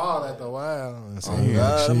gonna fall after a while. And so, Oh, yeah,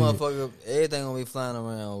 God, that shit. motherfucker, everything gonna be flying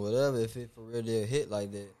around, whatever. If it for real, they'll hit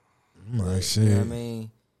like that. I'm like, shit. You know what I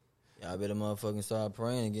mean? Y'all better motherfucking start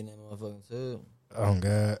praying and get in that motherfucking tub. Oh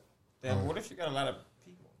God. Damn, what if you got a lot of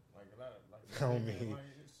people? Like a lot of On me.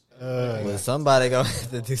 Well, somebody gonna have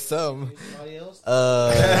to do something. Somebody else?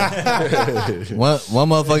 One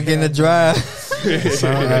motherfucker in the drive,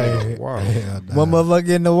 So, hey, Wow. hell, nah. one motherfucker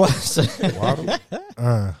in the washer.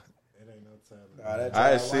 I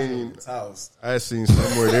had seen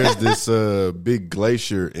somewhere there's this big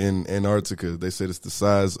glacier in Antarctica. They said it's the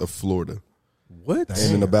size of Florida. What?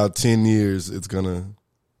 And in about 10 years, it's going to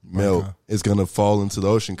melt. It's going to fall into the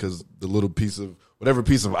ocean because the little piece of, whatever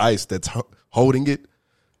piece of ice that's holding it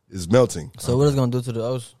is melting. So what is it gonna do to the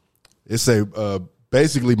ocean? It's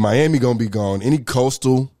basically Miami going to be gone. Any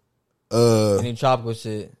coastal, Any tropical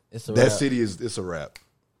shit, it's a that wrap. city it's a wrap.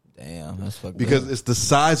 Damn, that's fucking Because it's the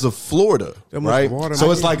size of Florida, That much right? water, So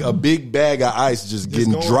man. it's like a big bag of ice just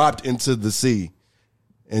getting dropped into the sea.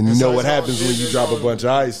 And you know what happens when you drop a bunch of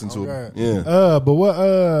ice into it. Yeah. But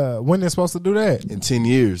what? When they supposed to do that? In 10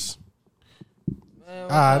 years.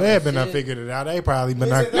 They have been done figured it out. They probably been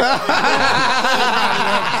cut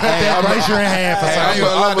that glacier in half. Or something.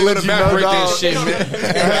 I'm gonna let you know, dog. shit,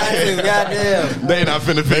 man. Goddamn. They not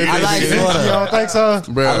finna figure I like this shit. You Florida. don't think so?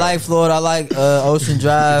 I like Florida. I like Ocean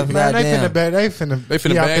Drive. Man, they Goddamn. finna They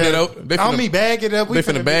finna be out bag there. it up. They On finna- me, bag it up. They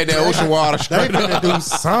finna bag that ocean water They straight finna up. do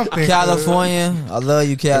something. California. I love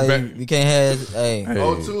you, Cali. You can't have. Hey,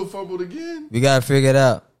 O2 fumbled again. we gotta figure it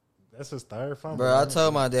out, That's his third fumble. bro. I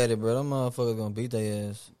told my daddy, bro, them motherfuckers gonna beat their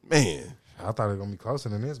ass. Man. I thought it was gonna be closer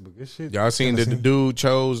than this, but good shit. Y'all seen that the dude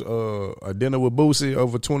chose a dinner with Boosie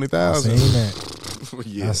over I $20,000? seen that.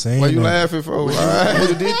 Yeah. I seen Why you that. laughing for? Would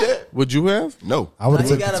you did that? Would you have? No. I would have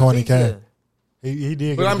He took the got a 20K. feature. He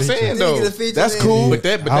did. But get a I'm feature. saying though, That's cool. but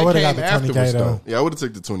I that would've came got the 20K afterwards though. though. Yeah, I would have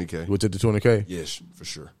took the 20K. You took the 20K Yes, for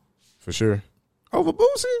sure. for sure. Over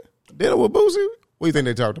Boosie? Dinner with Boosie? What do you think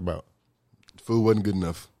they talked about? Food wasn't good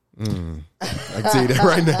enough. I can tell you that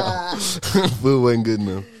right now. Food wasn't good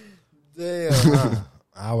enough. Damn.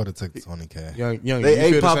 I would have took the 20K. Young, They you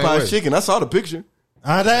ate feel the same way? Popeye's chicken. I saw the picture.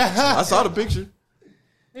 I saw the picture.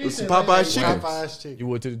 It was some Popeye's chicken. You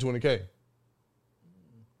would take the 20K.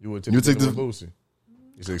 You would take You the took the- dinner with Boosie.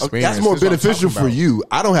 It's an Okay, experience. that's more That's what I'm beneficial talking for about. you.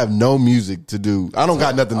 I don't have no music to do. I don't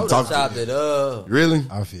got nothing I to would talk have chopped to. it up. Really?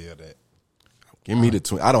 I feel that. Give me the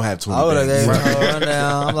 20. I don't have 20. I would have bands. gave him a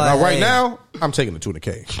rundown. I'm like, Now, right hey, now, I'm taking the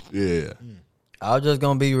 20K. Yeah. I was just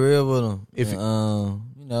gonna be real with him. If And,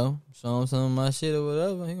 you know, show him some of my shit or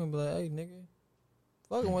whatever. He gonna be like, hey, nigga,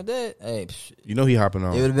 fucking with that. Hey, You know he hopping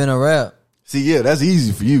on. it would have been a rap. See, yeah, that's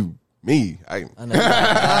easy for you. Me, I know.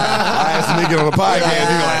 I asked a nigga on the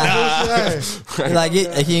podcast. He like,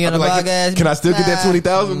 can you get on the podcast? Can I still get that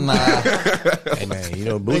 20,000? Nah. Hey man, you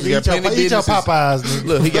know Boosie got Eat your, plenty of eat your businesses. Popeyes, nigga.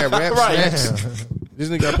 Look, he got rap Right. snaps. This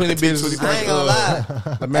nigga got plenty of businesses. I ain't gonna lie.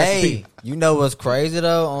 Like Master Hey, P. you know what's crazy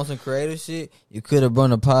though? On some creative shit, you could have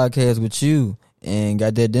run a podcast with you and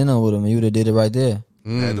got that dinner with him, and you would have did it right there.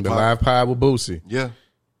 The live pod with Boosie. Yeah.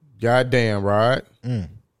 Goddamn, Rod.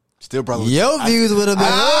 Still probably. Your views would have been.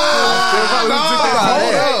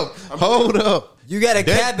 Hold up. You got a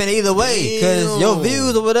capping either way, because your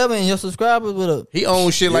views or whatever and your subscribers would have. He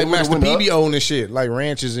owns shit like it would've Master went P up. be owning shit, like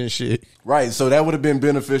ranches and shit. Right, so that would have been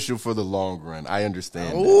beneficial for the long run. I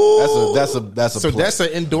understand. Ooh. That. That's a. So plus. that's an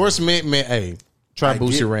endorsement, man. Hey, try I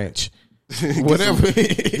Boosie get- Ranch. Get Whatever. some-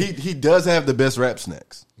 he does have the best rap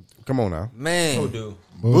snacks. Come on now. Man,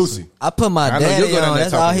 Boosie. I put my I know you're daddy good on. on that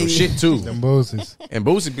That's all talking he. your shit too. Them boosies. And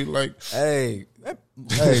Boosie be like, Hey,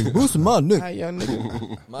 Boosie, my nigga. "Hey, young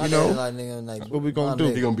nigga, My You know, daddy like nigga, like, what we gonna my do?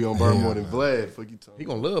 nigga. He gonna be on Burn more than Vlad. Fuck you talking. he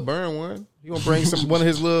gonna love burn one. He gonna bring some one of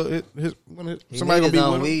his little one of his, He somebody need gonna be his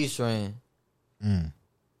own with him. weed strain.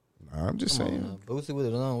 Nah, I'm just saying, Boosie with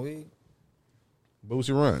his own weed.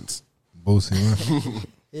 Boosie runs. Boosie.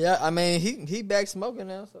 Yeah, I mean he back smoking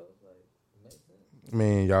now, so it's like,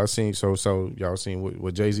 Man, y'all seen y'all seen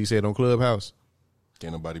what Jay-Z said on Clubhouse?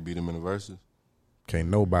 Can't nobody beat him in the verses. Can't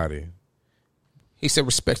nobody. He said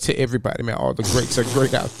respect to everybody, man. All the greats are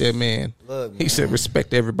great out there, man. Look, He man. said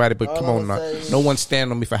respect to everybody, but All come I'ma on now. say is- No one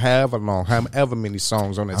stand on me for however long, however many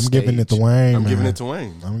songs on that I'm stage. giving it to Wayne. I'm man. giving it to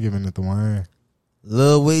Wayne. I'm giving it to Wayne.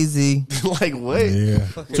 Lil Weezy. Like what? Yeah.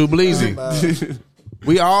 Too Bleezy.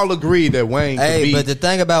 We all agree that Wayne can Hey, beat but the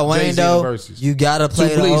thing about Wayne Jay-Z though, verses. you gotta play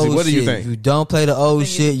Too the Bleezy. old What do shit. you think? If you don't play the old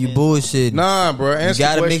shit, you bullshit. Nah, bro. You Answer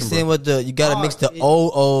gotta the mix question, in bro. with the. You gotta mix the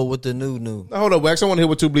old with the new. Now, hold up, Wax. I want to hear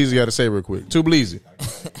what Too Bleezy got to say real quick. Too Bleezy.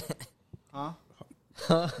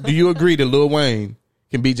 Do you agree that Lil Wayne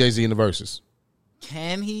can beat Jay-Z in the verses?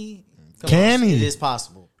 Can he? Can he? It is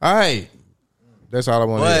possible. All right. That's all I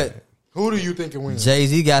want to But hear. Who do you think can win? Jay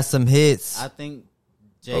Z got some hits. I think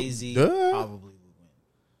Jay-Z duh. probably would win.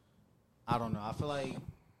 I don't know. I feel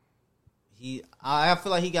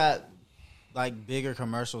like he got like bigger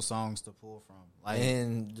commercial songs to pull from. Like,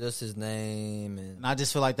 And just his name and I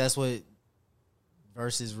just feel like that's what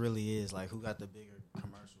versus really is. Like, who got the bigger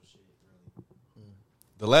commercial shit? Really.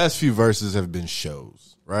 The last few verses have been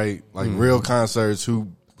shows, right? Like real concerts.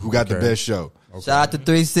 Who got the Okay. best show? Shout out to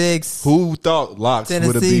 3-6. Who thought Locks would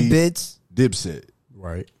have Tennessee, been bitch. Dipset?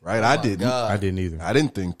 Right. Right, I didn't. I didn't either. I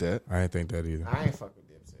didn't think that. I didn't think that either. I ain't fuck with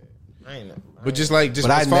Dipset. I ain't never. But just like, just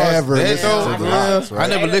But I as far as never that, listened though, to the Locks, right? I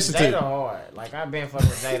never Jada- listened Jada to. hard. Like I've been fucking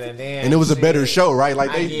with Jada, and then And it was a shit, better show, right? Like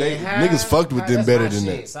I they get high. niggas fucked with them That's better my than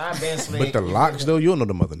shit. that. So I been slick. But the Locks though, you don't know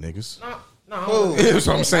them other niggas. No, That's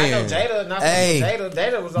what I'm saying. I know Jada, not Hey,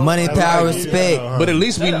 Jada was on Money, like, power, like, respect. But at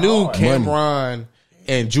least we Jada knew hard. Cameron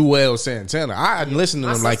and Joel Santana. I hadn't listened to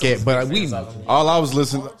them like that, but we All I was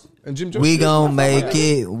listening. and Jim We gon' make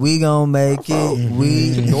it. We gon' make it.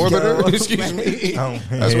 We Norbiter, excuse me. Oh,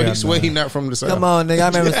 That's what hell he swear no. he not from the south. Come on, nigga. I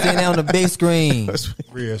remember seeing that on the big screen.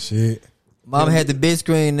 Real shit. Mom had the big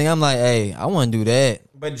screen, nigga. I'm like, hey, I want to do that.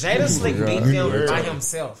 But Jada Slick beat them by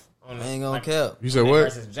himself. On I ain't gonna cap. You said what?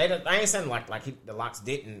 versus Jada, I ain't saying like the Locks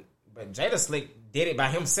didn't, but Jada Slick did it by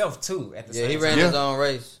himself too. At the Yeah, same he ran time. his own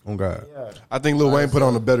race. Oh God. Yeah. I think Lil Wayne put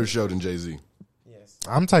on a better show than Jay-Z. Yes.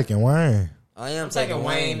 I'm taking Wayne. I am I'm taking taking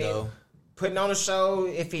Wayne, Wayne though. Putting on a show.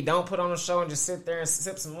 If he don't put on a show and just sit there and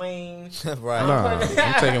sip some lean, Right. Nah,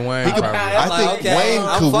 I'm taking Wayne. He could- probably. I like, think okay, Wayne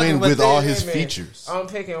I'm could fucking win with with all that, his man. features. I'm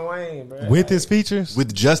picking Wayne, bro. With his features?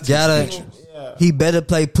 With just his Gotta. features. Yeah. He better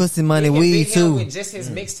play Pussy Money He can Weed beat him too. with just his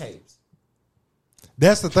mixtapes.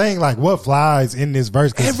 That's the thing. Like, what flies in this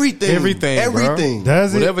verse? Everything. Bro.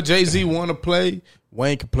 Does it? Whatever Jay-Z want to play,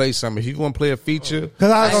 Wayne can play something. If he want to play a feature,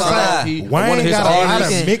 Because I was gonna say, Wayne got a lot of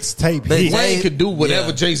mixtape hits. Wayne could do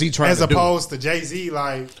whatever Jay-Z trying as to do. opposed to Jay-Z,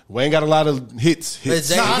 like Wayne got a lot of hits. I know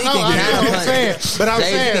what I'm saying. But I'm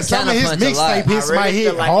saying some of his mixtape hits might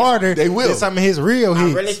hit harder than some of his real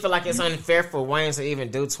hits. I really feel like it's unfair for Wayne to even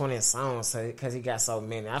do 20 songs because he got so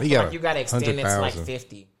many. I feel like you got to extend it to like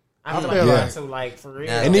 50. I feel like that too, like for real.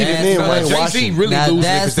 And even then, Wayne Jay-Z really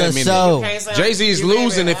losing if it's that many. Jay-Z is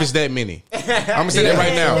losing if it's that many. I'm gonna say that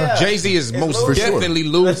right now. Jay-Z is most definitely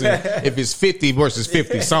losing if it's 50 versus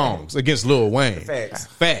 50 songs against Lil Wayne.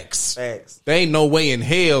 Facts. There ain't no way in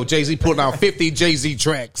hell Jay-Z putting out 50 Jay-Z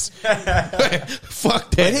tracks.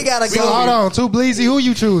 Fuck that. But he gotta go. Hold on, Too Bleezy. Who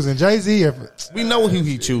you choosing, Jay-Z? We know who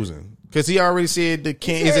he choosing. Because he already said the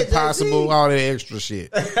can't, is it possible, all that extra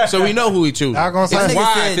shit. So we know who he choosing. I'm gonna say it's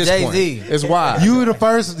why at this Jay-Z. point. It's why. You the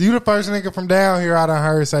first nigga from down here I done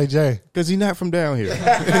heard say Jay. Because he not from down here.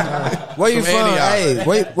 Where you from? Hey,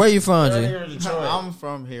 where you from, G? I'm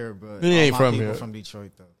from here, but he ain't all my from people here. from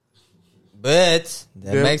Detroit though. But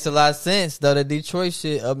that makes a lot of sense though. The Detroit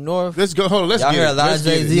shit up north. Let's go. Hold on. Let's Y'all get hear it. a lot Let's of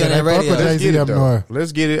get Jay-Z it. on that radio. Let's get it, up though. north.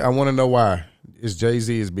 Let's get it. I want to know why. It's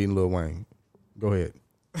Jay-Z is beating Lil Wayne. Go ahead.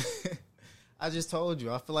 I just told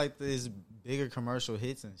you. I feel like there's bigger commercial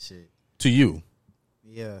hits and shit. To you.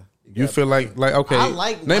 Yeah. You feel like okay. I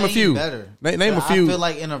like name Wayne a few. better. Name a few. I feel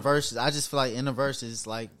like in a verse. I just feel like in a verses,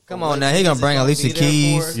 like Come on now, he gonna bring Alicia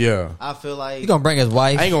Keys. Yeah. I feel like He gonna bring his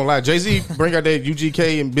wife. I ain't gonna lie. Jay-Z bring out that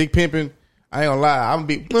UGK and Big Pimpin'. I ain't gonna lie. I'm gonna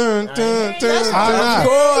be. He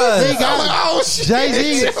got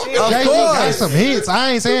Jay-Z. Jay-Z got some hits.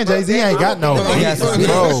 I ain't saying Jay-Z ain't got no hits.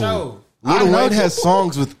 Bro. Lil Wayne has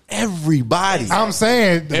songs with everybody. I'm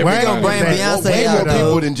saying Wayne gonna bring Beyonce way out, more though.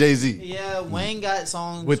 people than Jay-Z. Yeah, Wayne got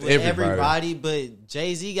songs With with everybody. everybody, but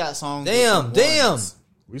Jay-Z got songs. Damn. with the ones.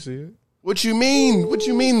 We see it. What you mean? What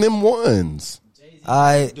you mean them ones?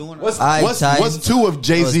 What's two of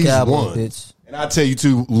Jay-Z's ones? And I'll tell you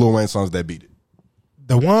two Lil Wayne songs that beat it.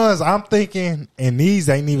 The ones I'm thinking, and these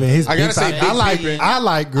ain't even his. I gotta say, I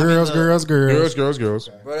like girls, girls.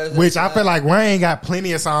 Which I feel like Wayne got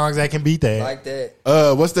plenty of songs that can beat that. Like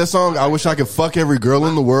that. What's that song? I Wish I Could Fuck Every Girl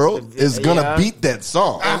in the World. Is gonna beat that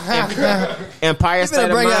song. Empire State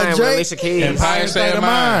of Mind with Alicia Keys. Empire State of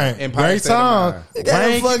Mind. Great song.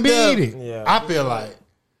 Wayne can beat up. it. Yeah. I feel like.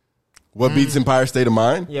 What beats Empire State of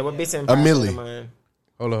Mind? Yeah, what beats A Empire State Millie. of Mind?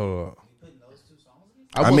 Hold on.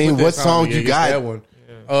 I mean, what song you got? That one.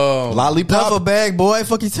 Lollipop. Duffel bag boy.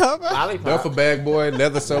 Fuck you talking about? Lollipop. Duffel bag boy,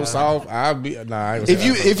 leather so soft. I'll be I ain't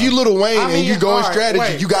If you Lil Wayne and you go in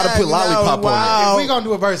strategy, you got to put Lollipop on If we gonna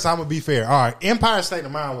do a verse, I'm gonna be fair. All right, Empire State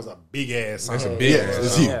of Mind was a big ass song. That's a big ass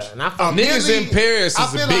It's song. huge. Yeah, and I fuck Niggas in Paris I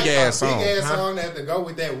is feel a big like ass song. Big ass song that to go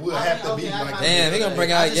with that would have to be like. Damn, he gonna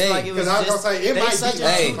bring out Ye. Because I was gonna say it might be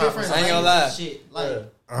Hey, different. I ain't gonna lie. Shit,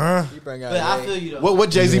 like, He bring out but I Ye. feel you though. What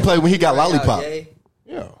Jay-Z played when he got Lollipop?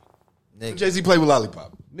 Yeah. Nigga. Jay-Z played with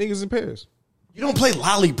Lollipop. Niggas in Paris. You don't play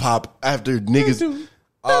Lollipop after niggas.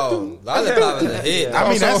 Oh, Lollipop is a hit. I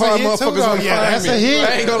mean, that's so a hard hit too, motherfuckers though. wanna Yeah, find that's me. a hit.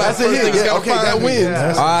 I ain't gonna lie. That's a hit. Yeah, okay, that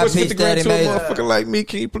wins. R.I.P. 50 grand Steady to a Major. motherfucker like me.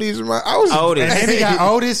 Can you please remind? I was Otis. And then he got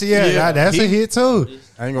Otis. Yeah, that's a hit too.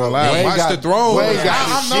 I ain't gonna lie. Wayne Watch got- the throne. Wayne got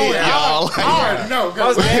I know shit, it. y'all. I already know.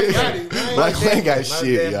 'Cause Wayne got it. Like Wayne got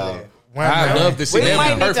shit, y'all. I love to see We that. might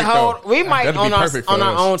Be need to perfect, hold. though. We might That'd be perfect for on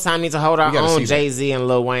our us. own time need to hold our We gotta see own that. Jay-Z and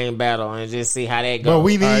Lil Wayne battle and just see how that goes. But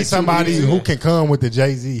we need Alright, somebody Too Bleezy. who can come with the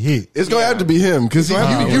Jay-Z hit. It's gonna have to be him because you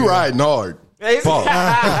riding hard. Pause.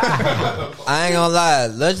 I ain't gonna lie.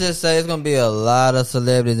 Let's just say it's gonna be a lot of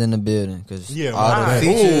celebrities in the building because Yeah, all the right.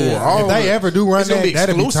 features. If they ever do run It's gonna be that,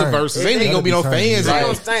 that'd be exclusive turned. verses. Ain't even gonna be no That'd fans. turned. I Like,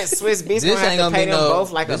 don't think Swiss Beats This gonna ain't have gonna to pay be them no.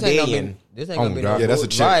 both like a This ain't gonna billion. be. This ain't gonna be God. no. Yeah, that's a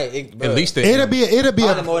check. Right. at least that. It'll be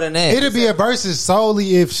Probably more than that. It'll be a versus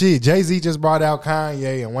solely if shit. Jay-Z just brought out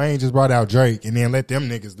Kanye and Wayne just brought out Drake, and then let them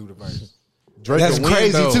niggas do the verse. Drake That's would win,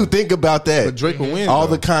 crazy though. too. Think about that. But Drake would win. all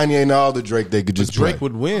though. the Kanye and all the Drake they could just Drake play.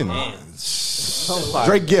 would win.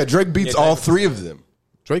 Drake beats all three of them.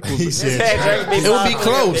 Drake would. He said, It would be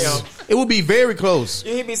close. It would be very close.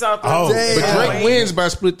 He beats all three. Oh, But Drake wins by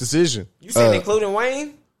split decision. You said including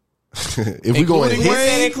Wayne? If we go in Including You hits,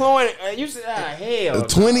 said including. You said hell.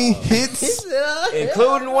 20 hits.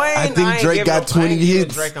 Including Wayne. I think ain't Drake giving got I ain't 20 giving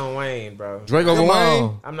hits. Drake on Wayne, bro. Drake over Come Wayne.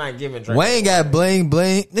 on. I'm not giving Drake. Wayne got bling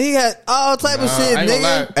bling. He got all type of shit, I ain't gonna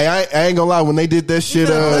nigga. lie. Hey, I ain't gonna lie. When they did that shit,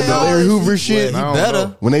 the Larry Hoover shit. He I don't better.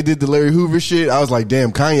 know. When they did the Larry Hoover shit, I was like,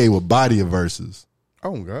 damn, Kanye would body a verses.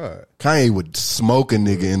 Oh God. Kanye would smoke a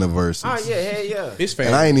nigga in a verses. Oh yeah, hell yeah. His fans.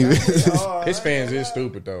 And I ain't even. His fans is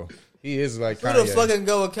stupid though. He is like Who Kanye. the fucking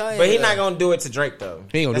go with Kanye? But he not gonna do it to Drake though.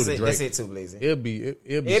 He ain't gonna do it to Drake. That's it too, Bleezy. It'll be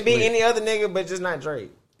It'd be any other nigga, but just not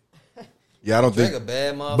Drake. Yeah, I don't Drake think. a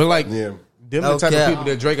bad motherfucker. But like, Yeah. them No the type cap. of people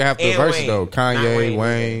that Drake will have to And verse Wayne. though. Not Kanye, Wayne,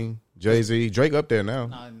 Wayne, Jay-Z. Drake up there now.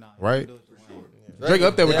 No. Right? Drake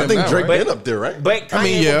up there with I them think now, Drake right? been up there, right? But Kanye I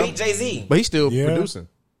mean, yeah. will beat Jay-Z. But he's still Yeah. producing.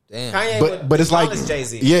 Damn. Kanye But it's like,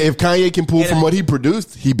 Jay-Z. yeah, if Kanye can pull And from if- what he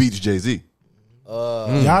produced, he beats Jay-Z.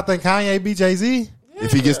 Y'all think Kanye beat Jay-Z?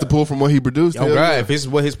 If he gets to pull from what he produced, Oh hell God, yeah. if it's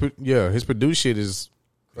what his produced shit is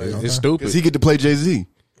stupid. Because he get to play Jay-Z.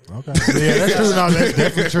 Okay. Yeah, that's true. No, that's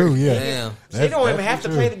definitely true. Yeah. Damn. They don't even That's have to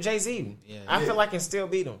true. play the Jay-Z. I feel like I can still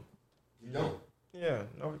beat him. You don't. Yeah.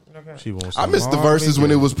 No, okay. She wants I some missed the long versus when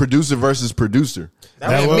nigga. it was producer versus producer.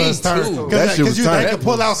 That was was turn. too. That shit was Because tight. they could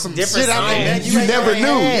pull out some Different shit out there. songs. that You ain't never had.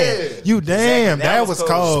 knew. Yeah. You damn. That That was was cool.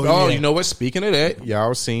 cold. Oh, yeah. you know what? Speaking of that,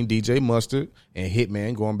 y'all seen DJ Mustard and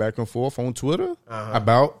Hitman going back and forth on Twitter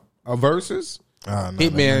about a versus? No,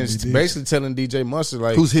 Hitman's that basically telling DJ Mustard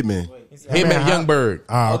like Who's Hitman? Hitman Youngberg.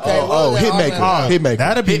 Okay, what Oh, was that Hitmaker. argument? Hitmaker.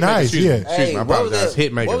 That'd be nice. Excuse me. Yeah. Excuse me, I What was apologize.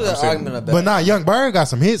 that- Hitmaker. What was I'm that saying- argument about? But nah, Young Bird got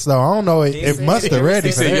some hits though. I don't know if said- Mustard he ready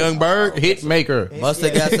He for said that. Youngberg, Hitmaker. Must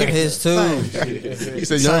have got some hits too. He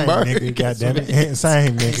said Same Youngberg. nigga, goddamn it.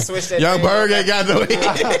 Same nigga. Switch that Youngberg thing. ain't got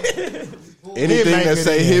no. Anything that Hitmaker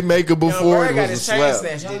say then. Hitmaker before Young it Bird got was a his chain slap.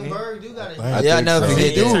 snatched, didn't he? I Yeah, I think never so.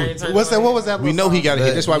 forget that. Turn What's that? What was that? We know he got a hit.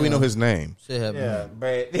 But, That's why we yeah. know his name. Shit happened. Yeah,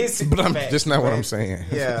 but this But I'm, facts, that's not what but- I'm saying.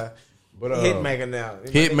 Yeah. But Hitmaker now.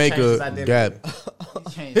 He changed his Hitmaker identity. got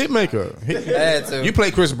Hitmaker. Had to. You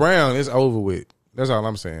play Chris Brown, it's over with. That's all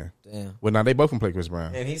I'm saying. Damn. Well, now they both can play Chris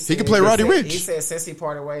Brown. And he said, can play Roddy said- Ricch. He said since he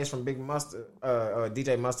parted ways from Big Mustard,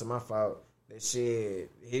 DJ Mustard, my fault. That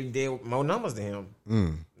shit, he did more numbers than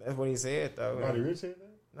him. That's what he said though. Roddy Ricch said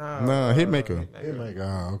that? Nah, Hitmaker.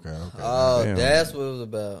 Oh, okay. Oh, Damn. that's what it was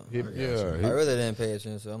about. Yeah, I really didn't pay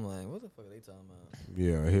attention. So I'm like, what the fuck are they talking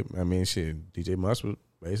about? yeah. I mean, shit. DJ Mustard was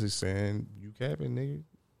basically saying you capping, nigga.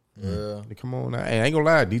 Yeah. Come on now. Hey, I ain't gonna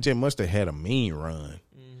lie. DJ Mustard had a mean run.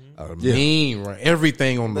 A Yeah. mean run.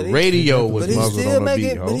 Everything on the But he- radio was But he's muzzled still on the beat,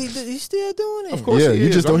 making. ho. But he's still doing it. Of course Yeah, he you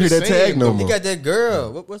is. just don't I'm hear that saying, tag no though. He more. got that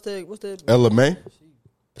girl. What's that? What's that? LMA?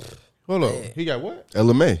 Hold up. He got what?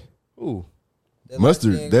 LMA. Ooh. that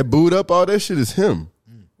Mustard. light-skinned- That booed up, all that shit is him.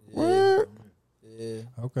 What? Yeah,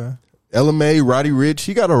 Okay. LMA, Roddy Ricch,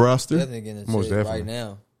 he got a roster. definitely getting a Most check definitely. right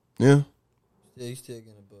now. Yeah. Yeah, he's still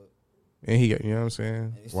getting a buck. And he got, you know what I'm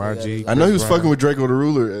saying? he still got YG. his- I know he was Chris Brown. fucking with Draco the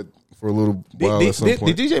Ruler for a little while at some Did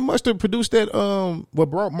point. DJ Mustard produce that? What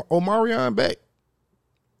brought Omarion back?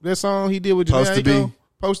 That song he did with Janae Supposed to be. Aiko?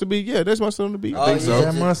 Supposed to be. Yeah, that's Mustard on the beat. Oh, think so. yeah,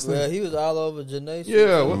 That Mustard. Well, he was all over Janae.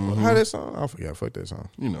 Yeah, how that song? I forgot. Fuck that song.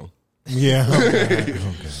 You know. Yeah.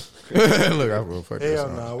 Okay. Look, I will fuck that Hell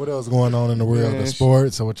song. no. What else going on in the world Man, of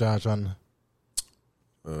sports? So what y'all trying to?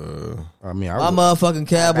 I mean, My motherfucking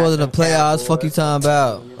Cowboys in the playoffs. Fuck you talking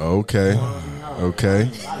about? Okay. Okay.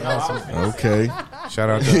 Okay. shout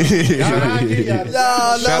out. Y'all know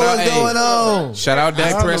Shout out, what's hey. going on. Shout out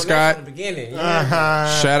Dak From the Prescott. beginning.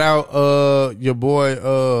 Shout out your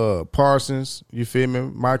boy Parsons. You feel me?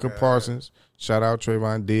 Michael Parsons. Shout out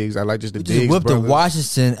Trayvon Diggs. I like just the We just Diggs whipped the brothers.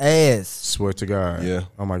 Washington ass. Swear to God. Yeah.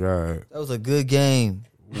 Oh my God. That was a good game.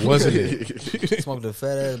 Wasn't it? Smoked a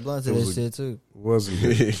fat ass blunt to that shit too. Wasn't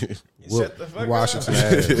it? Shut the fuck Washington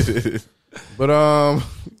ass. But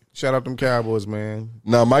shout out them Cowboys, man.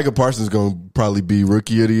 Now, Micah Parsons going to probably be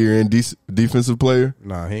Rookie of the Year and defensive player.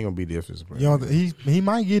 Nah, he ain't gonna be defensive player. You know, he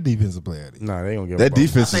might get defensive player. of the year. Nah, they ain't gonna give That him both.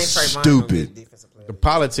 defense I is think Trayvon gonna get stupid. defensive player. The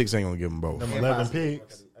politics ain't gonna give them both. Them 11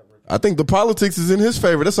 picks. I think the politics is in his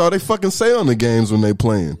favor. That's all they fucking say on the games when they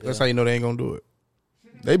playing. That's how you know they ain't gonna do it.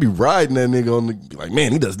 They be riding that nigga on the be like,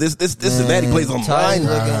 man, he does this, and that. He plays on Titans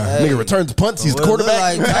line. looking- Nigga hey. returns punts. He's What it look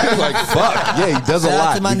quarterback. like, like, fuck. Yeah, he does a Shout out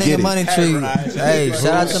lot. to my We nigga get it. Money Tree. Hey, shout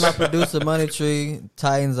out to my producer Money Tree.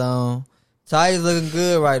 Titans on. Titans looking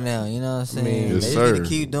good right now. You know what I'm saying? Yes, they sir. need to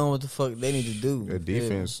keep doing what the fuck they need to do. That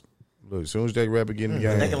defense. Look, as soon as Jake Rabbit get in the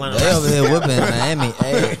They game, can learn They over here whipping Miami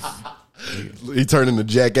ass. He turned into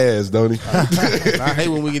jackass, don't he? I hate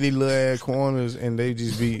when we get these little ass corners and they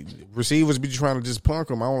just be receivers be trying to just punk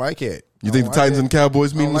them. I don't like it. You think the Titans and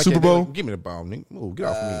Cowboys meet in the Super Bowl? Give me the ball, nigga. Move, get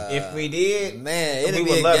off me. If we did, Man, we it'll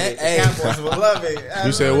be would a love game. it. Hey, The Cowboys would love it.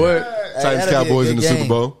 You said what? Titans that'll be a Cowboys in good the Super game.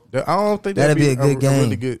 Bowl. I don't think That'd be a good a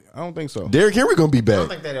really game. good. I don't think so. Derrick Henry gonna be I don't back.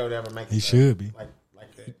 think they would ever make it. He should be.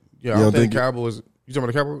 Like that. Yeah, I You don't don't think think- Cowboys. You talking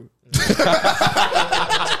about the Cowboys?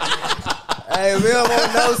 Hey, we don't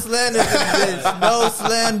want no slander in this bitch. No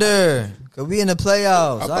slander. Cause we in the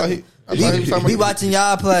playoffs. I thought he was Be talking about. watching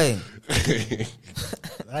y'all play.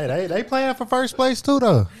 Hey, they playing for first place too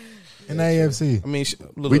though. in the AFC. I mean,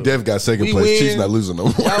 we definitely got second place. Chiefs not losing no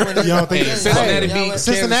more. You don't think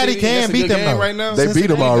Cincinnati can beat them though? right now? They beat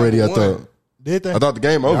them already. I thought. Did they? I thought the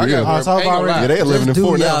game over. Yeah, Yeah, it's over already. yeah, they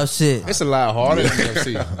 11-4 now. Y'all shit. It's a lot harder than the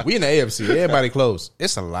NFC. We in the AFC. Everybody close.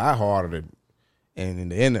 It's a lot harder than in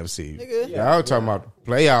the NFC. Y'all talking about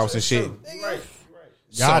playoffs and shit.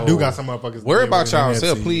 Y'all do got some motherfuckers. Worry about y'all in the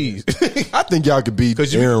self, NFC. please. I think y'all could beat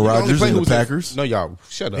Aaron Rodgers and the Packers. No, y'all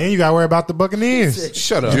shut up. And you got to worry about the Buccaneers.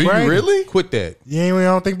 Shut up. Do you Brady. really? Quit that. You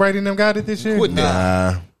don't think Brady and them got it this year? Quit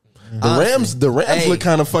that. Nah. The Rams look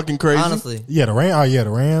kind of fucking crazy. Honestly. Yeah, the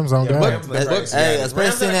Rams on God. Hey,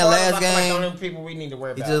 especially in that last game. People we need to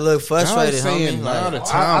worry He about. just looked frustrated, Y'all saying homie. now Like, the I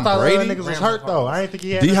Tom thought Brady. the niggas was hurt though. I didn't think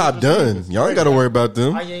he had. D-Hop done. Y'all ain't got to worry about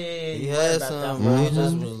them. Yeah. he had some, bro. He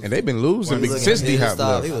just was And they've been losing looking since D-Hop pissed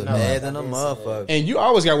off. left. He was mad than a motherfucker. And you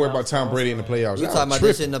always got to worry about Tom Brady in the playoffs. We Y'all talking about tripping.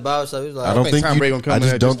 this shit in the bar, so he was like, I don't think Tom Brady gonna come I in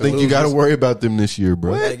there just don't just to think you lose. got to worry about them this year,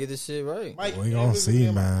 bro. gotta get this shit right. We gonna see,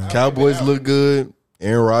 man. Cowboys look good.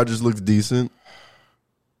 Aaron Rodgers looks decent.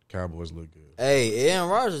 Cowboys look good. Hey, Aaron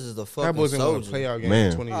Rodgers is the fucking Cowboys ain't won a soldier. playoff game Man.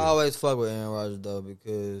 in 20 I years. always fuck with Aaron Rodgers though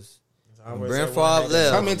because when always Brent that Favre one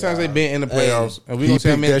left. How many times they been in the Hey, playoffs? And we he gonna say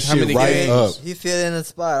how picked many, that how many shit right games? up. He fit in the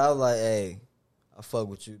spot. I was like, hey, I fuck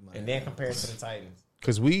with you, man. And then compared to the Titans.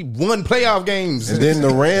 Because we won playoff games. And then the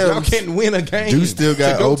Rams Y'all can't win a game. do still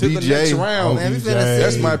got to go to the OBJ. next round. Man, we OBJ. finna see.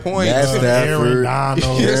 That's my point. Matt Stafford,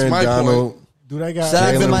 Donald. That's Aaron my Donald, Do they got? Shout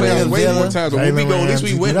out to Jalen my nigga Ramsey. Way more Villa. times. But when we go, at least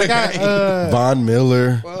we win Do the they got, game. Von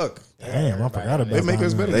Miller. Fuck. Damn, I forgot about They make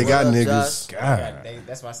us better. They got What up, niggas. Josh? God.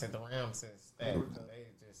 That's why I said the Rams said stat.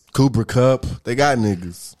 Cooper Cup. They got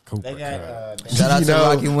niggas. They got Shout out You to know,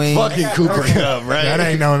 Rocky Wing. Fucking Cooper Cup, right? That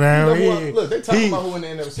ain't no name. Look, they talking about who in the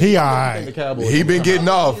NFC. he What alright. you think the Cowboys He been getting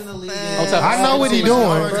off. I know what he doing.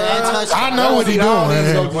 I know what he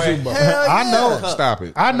doing. I know. Stop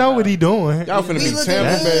it. I know what he doing. Y'all finna We be looking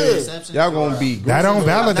Tampa Bay. good. Y'all gonna be. That don't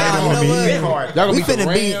validate Nah, him you to know me. what? Y'all gonna We beat the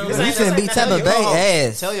finna beat. Rams. We finna beat Tampa Bay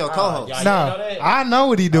ass. Tell your co-host. No, I know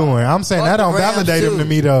what he doing. I'm saying that don't the Rams, validate him too. to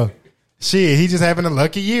me though. Shit, he just having a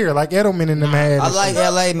lucky year like Edelman in them had. I like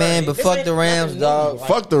LA, man, but fuck the Rams, dog.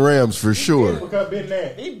 Fuck the Rams for sure.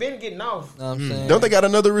 He been getting off. Know what I'm saying? Don't they got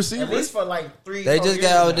another At receiver? least for like 3. They just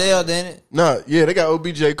got Odell, didn't it? Nah, yeah, they got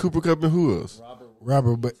OBJ, Cooper Cup, and who else?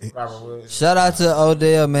 Robert, but Robert Woods. Shout out to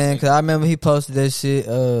Odell, man, because I remember he posted that shit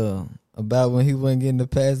about when he wasn't getting the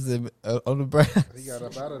passes on the Browns. He got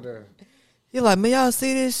up out of there. He like, man, y'all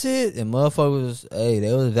see this shit? And motherfuckers, hey,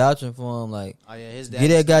 they was vouching for him, like, Oh yeah, his get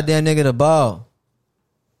that goddamn nigga the ball.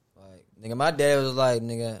 Like, nigga, my dad was like,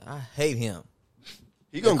 nigga, I hate him.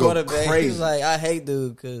 He gonna The go quarterback, He crazy. was like, I hate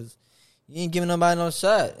dude because you ain't giving nobody no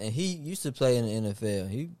shot. And he used to play in the NFL.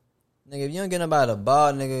 Nigga, if you don't get nobody the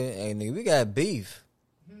ball, nigga, hey, nigga, we got beef.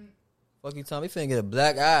 Fuck you, Tom. We finna get a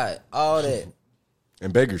black eye. All that.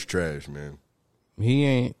 And Baker's trash, man. He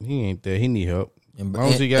ain't there. He need help. And, As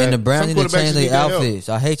long as he got- and the Browns some need to quarterbacks change need their that help. outfits.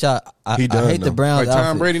 I hate y'all. I He done, hate the though. Browns Like Tom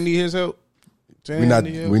outfits. Brady need his help. We not.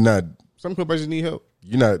 We not. Some quarterbacks need help.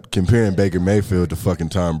 You're not comparing Baker Mayfield to fucking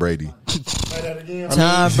Tom Brady.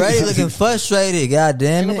 Tom Brady looking frustrated. God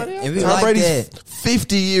damn it. And we Tom like Brady's that.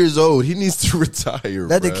 50 years old. He needs to retire.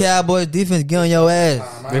 Let the bruh. Cowboys defense get on your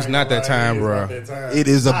ass. It's not that time, bro. It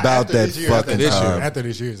is about that fucking time. After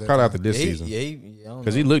this year, Probably after this season. I don't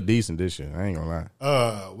Because he looked decent this year. I ain't gonna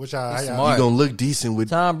lie. which I smart. You gonna look decent with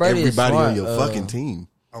Tom Brady is everybody smart. on your fucking team.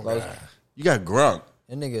 Like, You got Gronk.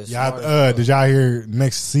 that nigga is y'all, smart. did y'all hear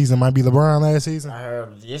next season might be LeBron last season? I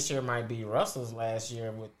heard this year might be Russell's last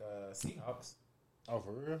year with the Seahawks. Oh,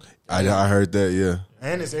 for real? I heard that. Yeah.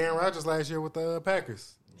 And it's Aaron Rodgers last year with the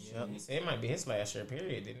Packers. Yep. He said it might be his last year,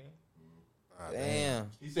 period, didn't he? Damn.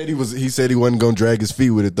 He said he wasn't gonna drag his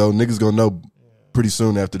feet with it though. Niggas gonna know pretty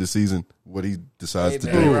soon after the season what he decides to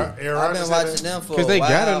Hey, do. man, I've been watching them for a Because they while,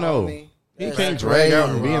 gotta know. homie. He That's can't drag out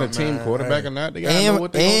and crazy. being a team quarterback or not. They gotta know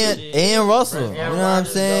what they gonna do. And Russell. You know what I'm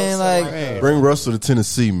saying? Like, Bring Russell to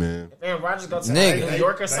Tennessee, man. If Aaron Rodgers go to Nigga. New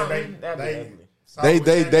York or something, that'd be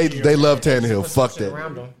ugly. They love Tannehill. Fuck Shit that.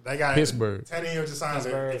 around him. They got Pittsburgh. Tannehill just signed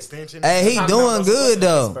an extension. hey, he Talking about doing Russell good Wilson,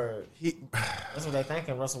 though. Pittsburgh. That's what they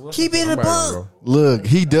thinking. Russell Wilson. Keep it in the bunk. Look,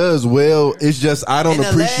 he does well. It's just I don't In the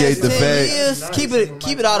appreciate last the 10 fact. years,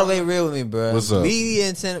 keep it all the way real with me, bro. What's up? We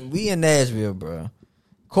in Nashville, bro.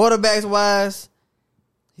 Quarterbacks wise,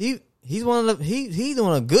 he's one of the he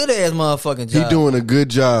doing a good ass motherfucking job. He doing a good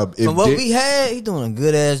job. If From what Dick- we had, he doing a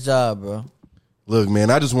good ass job, bro. Look, man,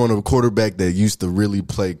 I just want a quarterback that used to really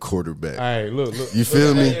play quarterback. All right, look. You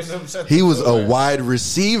feel me? He was a wide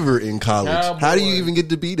receiver in college. How do you even get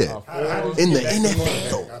to be that in the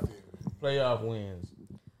NFL? Playoff wins.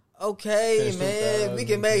 Okay, Since man, we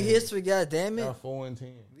can make history. God damn it, Y'all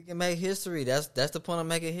 4-10. we can make history. That's the point of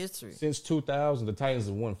making history. Since 2000, the Titans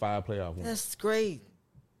have won 5 playoff wins. That's great.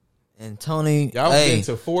 And Tony, Y'all been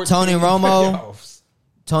to 14 Tony Romo, playoffs.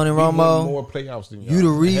 Tony He won Romo, more playoffs than y'all. you the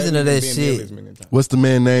reason of that Hasn't been shit. there as many times. What's the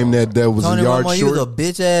man name that was Tony a yard Romo, you short? was a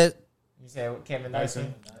bitch ass. You said Kevin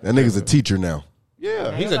Dyson. That nigga's a teacher now.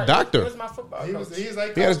 Yeah, he's a doctor. Where's my football He coach? was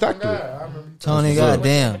like He had his coach doctorate. guy. I remember. Tony, What's up?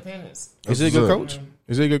 goddamn. Independence. Is he a good What's up? coach?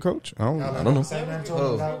 Is he a good coach? I don't know. I don't know. Same man Oh. told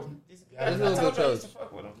him about- I told you I used to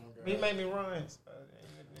fuck with him. He made me run.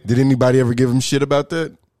 Did anybody ever give him shit about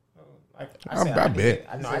that? Like I said, bet. did it.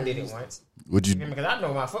 I know I did it once. Would you? Because I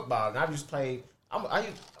know my football. And I used to play. I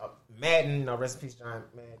used Madden. No, rest in peace, John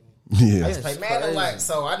Madden. Yeah. I used to play Madden a lot,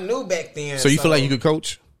 so I knew back then. So you feel like you could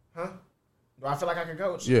coach? Huh? Do I feel like I could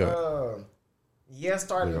coach? Yeah. Yeah,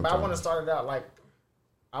 started, Yeah, but I want to start it out like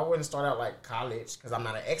I wouldn't start out like college because I'm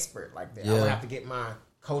not an expert like that. I Yeah. would have to get my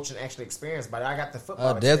coaching actually experience, but I got the football.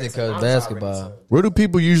 I definitely experience, coach and I was already basketball. Where do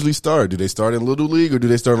people usually start? Do they start in Little League or do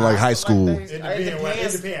they start in like high school? It depends what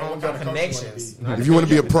on kind your of coach connections. you wanna If you want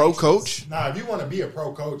to be a pro coach, Nah, if you want to be a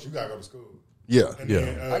pro coach, you gotta go to school. yeah. And Yeah.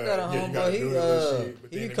 then, I got a you gotta homeboy. do this shit.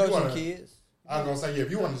 But He then be if you coaching wanna- kids. I was gonna say, yeah,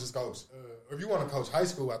 if you want to just coach, if you want to coach high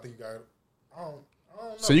school, I think you got. I don't know.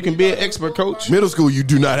 So you can be an expert coach? Middle school, you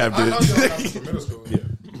do not have I know you don't have to. to for middle school. Yeah.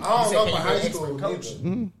 I don't know for high Expert school. coach.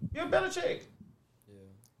 Neither. You're a Belichick.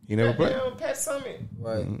 He never played. Goddamn Pat Summit.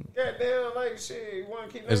 Right. Goddamn, like shit. You want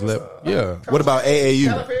to keep It's names, left. Yeah. What about AAU?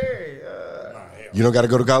 Calipari, You don't got to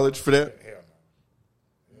go to college for that?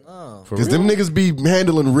 No. For Because real? them niggas be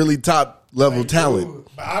handling really top level talent.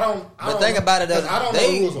 But I don't. But think about it, though.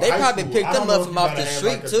 They probably picked them up from off the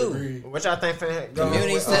street too. Which I think finna go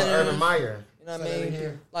Community with center. Urban Meyer. You know what I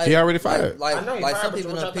mean? He already fired. Like, I know he like fired, some but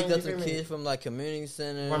people what done y'all picked think, up you some feel me? kids from like community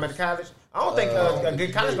centers. When I'm at college, I don't think a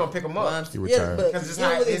good college gonna pick him up. He Yeah, retired. but Because it's you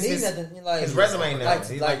don't not- really it's need his- nothing. Like, his resume now. Like,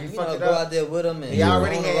 He like you you fucked know, it go up. out there with him and He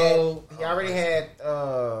already on the had. road. He already had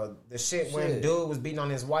the shit when Shit. dude was beating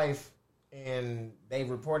on his wife, and they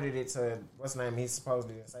reported it to what's the name. He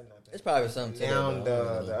supposedly didn't say nothing. It's probably something to that, Down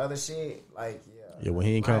though. the other shit, like Yeah, when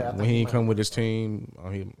he ain't come with his team,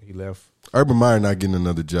 he left. Urban Meyer not getting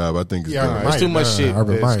another job. I think it's Yeah, done. Urban It's too much shit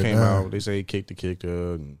Urban that Meyer came done. out. They say he kicked the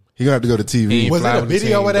kicker. He gonna have to go to TV. He Was it fly a with the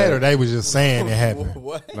video team of that, back. or they was just saying it happened?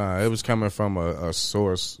 What? Nah, it was coming from a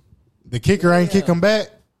source. The kicker ain't kick him back.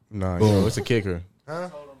 Nah, yo, it's a kicker.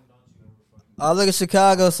 Oh, look at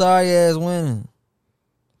Chicago. Sorry ass winning.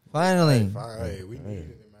 Finally. Hey, we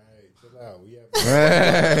needed it, man. Hey, chill out. We have.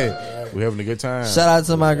 Hey, we having a good time. Shout out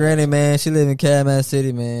to my granny, man. She live in Calumet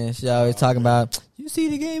City, man. She always talking about, you see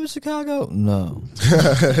the game in Chicago? No.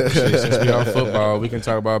 Shit, since we on football, we can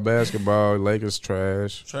talk about basketball. Lakers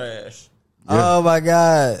trash. trash. Oh, my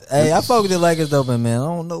God. Hey, I fuck with the Lakers, though, man. I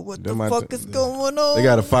don't know what the Them might- fuck is going on. They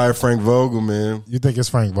got to fire Frank Vogel, man. You think it's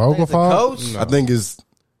Frank Vogel Think the fault? coach? I think it's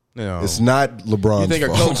No. not LeBron's You think a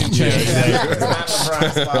fault. coaching change?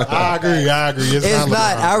 I agree. It's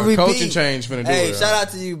not. I repeat. Coaching change finna do Hey, it. shout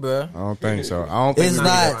out to you, bro. I don't think so. I don't think It's we-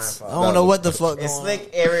 not. I don't know what the fuck It's going on. like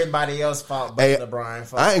everybody else fault but Hey, LeBron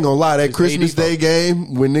fault. I ain't gonna lie, that It's Christmas 80 Day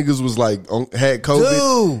game when niggas was like had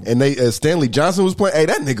COVID Dude. and they Stanley Johnson was playing. Hey,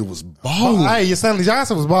 that nigga was balling. Hey, your Stanley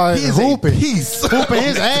Johnson was balling, He is a hooping beast. hooping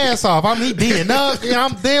his ass off. I mean, he D'ing up. Yeah,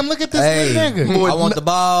 I'm damn. Look at this Hey, nigga. I want the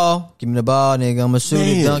ball. Give me the ball, nigga. I'm gonna shoot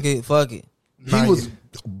Man. it, dunk it, fuck it. He was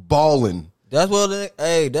balling. That's what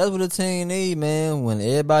the team need, man. When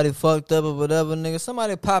everybody fucked up or whatever, nigga,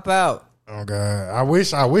 somebody pop out. Oh God, I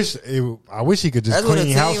wish he could just That's what clean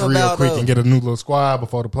the house team real about, quick though. and get a new little squad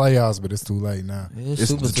before the playoffs. But it's too late now. It's Is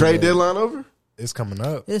super the too trade late. deadline over? It's coming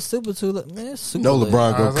up. It's super too late, man. It's super No, late.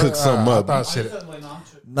 LeBron gonna cook something I up. thought shit.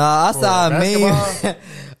 Nah, I saw a basketball? meme.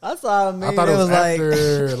 I saw a meme. I thought it was like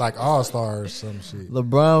after like All Stars or some shit.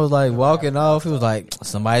 LeBron was like walking off. He was like,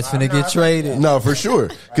 somebody's finna get traded. No, for sure.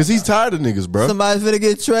 Because he's tired of niggas, bro. Somebody's finna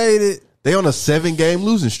get traded. They on a 7-game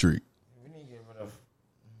losing streak.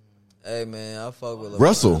 Hey man, I fuck with LeBron,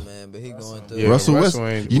 Russell. man, but he going through. Yeah, Russell Russell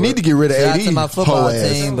West. ain't- You need to get rid of Shout out AD. to my football hoe ass.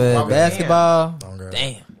 team, but Why we basketball, Okay.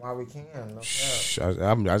 damn. Why we can? No doubt. Shh,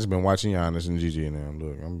 I just been watching Giannis and Gigi now.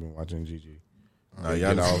 Look, I've been watching Gigi. Nah,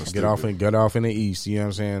 Get Giannis off in the East. You know what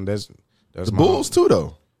I'm saying? That's The my- Bulls too,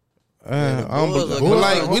 though. I don't Bulls believe- are but good.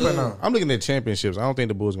 like, Bulls are- I'm looking at championships. I don't think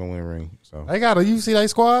the Bulls gonna win a ring. So They got a. You see that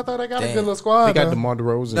squad though? They got a Damn. good little squad. they got though. DeMar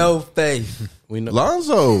DeRozan. No faith. we know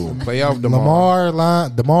Lonzo playoff DeMar.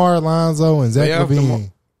 DeMar, Lonzo, and Zach Playoff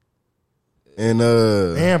LaVine, and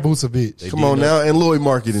and Vucevic. come on now, and Lloyd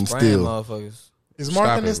Marketing Spraying still. motherfuckers. Is Stop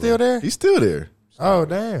Martin it, still there? He's still there. Oh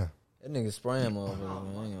damn! That nigga spraying motherfuckers, man.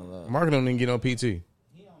 I ain't gonna lie. Mark don't even get on PT.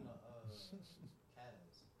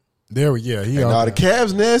 There we He And on the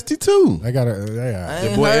Cavs nasty too. They got a. I Your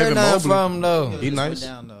ain't boy heard Evan nothing Mobley. from him though. He nice.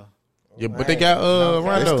 Down though. Yeah, but they got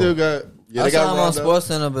Rondo. They still got. Yeah, I they got saw him on Rondo. Sports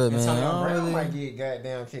Center, but man, Antonio I don't Brown really. might get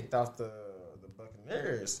goddamn kicked off the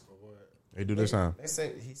Buccaneers. They do this time. They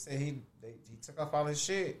said he took off all his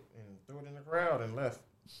shit and threw it in the crowd and left.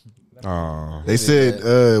 Oh, They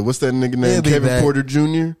said, what's that nigga He'll named? be Kevin back. Porter Jr.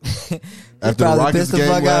 After the probably Rockets pissed the game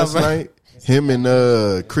fuck out, last bro. night, him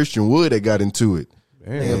and Christian Wood, they got into it.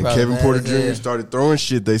 And probably Kevin mad Porter as hell. Jr. started throwing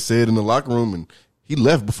shit, they said, in the locker room, and he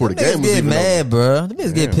left before the game Niggas was get even mad, over. bro. The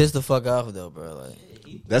niggas get pissed the fuck off though, bro.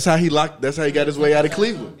 Like, That's how he got his way out of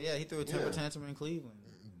Cleveland. Yeah, he threw a temper tantrum in Cleveland.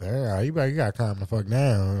 Damn, you gotta calm the fuck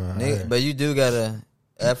down. nigga, but you do gotta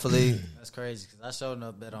athlete. That's crazy because I showed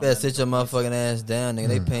up bet on Better that. sit your motherfucking ass down, nigga.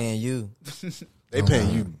 They paying you. They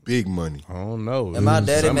paying you big money. I don't know. And my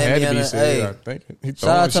daddy Something made had me to be under- said. hey, I think he Shout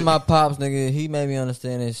throwing out to shit. my pops, nigga. He made me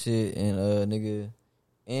understand that shit, and nigga,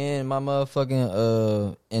 and my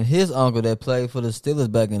motherfucking and his uncle that played for the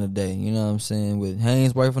Steelers back in the day. You know what I'm saying, with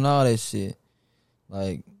Hainsworth and all that shit.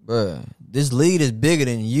 Like, bruh, this league is bigger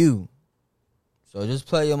than you, so just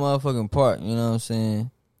play your motherfucking part. You know what I'm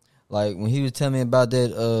saying? Like when he was telling me about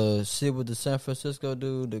that shit with the San Francisco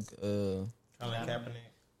dude, Colin Kaepernick.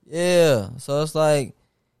 yeah. So it's like,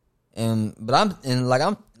 I'm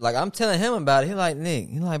telling him about it. He like, Nick,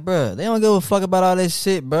 he like, bruh, they don't give a fuck about all this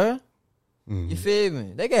shit, bruh. You feel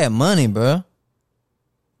me? They got money, bruh.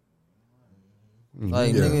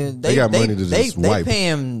 Like, Yeah. nigga, They got money to just wipe.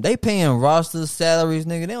 they paying rosters, salaries,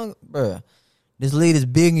 nigga. They don't, bruh. This league is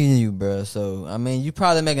bigger than you, bruh. So I mean, you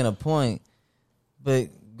probably making a point, but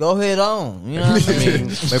go ahead on. You know what I mean?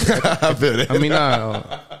 I feel that. I mean,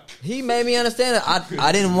 nah. He made me understand it.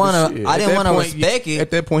 I didn't want to. I didn't want to respect it.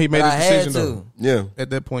 At that point, he made but his I had decision. to. Though. Yeah. At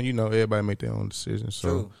that point, you know, everybody make their own decision. So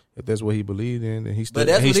True. if that's what he believed in, then he stood. But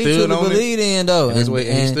that's he what he stood truly on believed in, though. And, that's what, he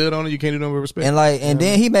and- stood on it. You can't do nothing but respect. And like, and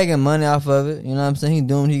then he making money off of it. You know what I'm saying? He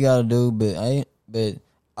doing what he got to do. But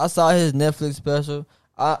I saw his Netflix special.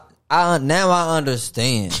 Now I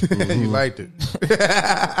understand. he liked it.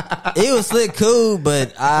 It was slick, cool,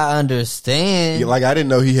 but I understand. Yeah, like I didn't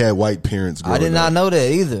know he had white parents. I did not up. know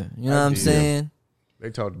that either. You know what I'm did. saying? They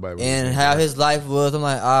talked about it. And how his life was. I'm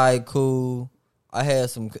like, all right, cool. I had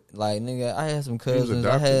some cousins. I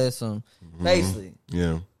adopted. had some, basically.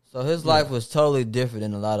 Yeah. So his life was totally different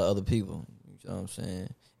than a lot of other people. You know what I'm saying?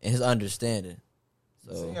 And his understanding.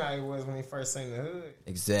 See So how he was when he first seen the hood.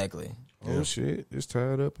 exactly. Oh shit, it's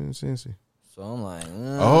tied up in Cincy. So I'm like,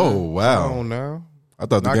 Oh Come wow. on now. I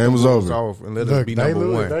thought the Knock game them was Bulls over. off and let us Look, be they number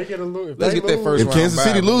lose. one. They get a lose. Let's get that first If round Kansas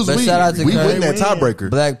City bye. lose, But shout out to we Curry. win that tiebreaker.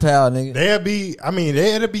 Black Power, nigga. They'll be. I mean,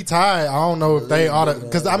 they'll be tied. I don't know if they ought to.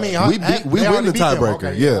 Because I mean, We win the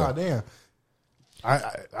tiebreaker, yeah. Oh, damn.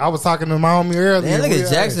 I was talking to my homie earlier. Man, look We-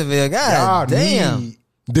 at Jacksonville. God y'all damn. need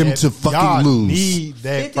Them that- to fucking y'all lose. Need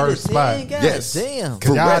that 50 first to 10, spot. God Yes. damn.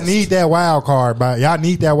 Cause y'all rest. need that wild card, but y'all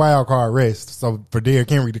need that wild card rest. So for Derrick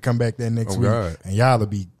Henry to come back that next week, God. and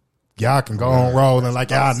y'all can go on rolling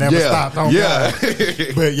like y'all never stopped on Yeah.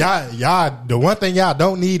 God. But y'all, the one thing y'all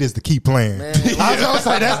don't need is to keep playing. I was gonna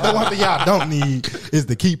say that's the one thing y'all don't need is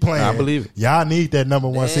to keep playing. I believe it. Y'all need that number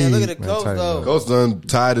one Man, seed. look at the coach tight, though. Coach done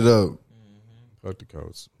tied it up. Fuck the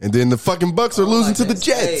Colts. And then the fucking Bucks are losing to the that.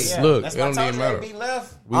 Jets. Hey. Look, That's it why I don't told even you matter. they be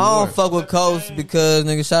left. We I don't won. fuck with Coach because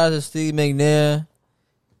nigga, shout out to Steve McNair.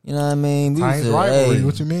 You know what I mean? We Titans used to- rivalry. hey,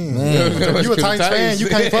 What you mean? Man, You a Titans fan? You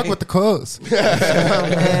can't fuck with the Cubs.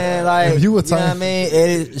 man, like If you you a know what I Titans- mean?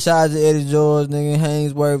 Eddie, shout out to Eddie George, nigga,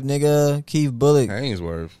 Hainsworth, nigga, Keith Bullock.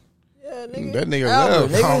 Ainsworth. Yeah, nigga. That nigga Albert,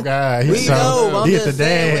 left. nigga. Oh God, We know. I'm He just hit the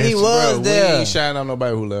saying when he dance. was Bro, we there. ain't shining on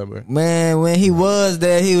nobody who left, bro. Man, when he was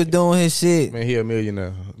there, he was doing his shit. Man, he a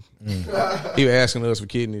millionaire. He was asking us for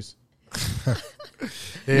kidneys.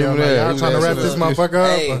 Yeah, Remember that? y'all He trying to was wrap this asking us- motherfucker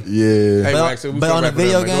Hey. up. Yeah. Hey, But- Max, we but finna on a wrap it up,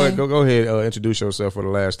 video man. game? Go ahead, introduce yourself for the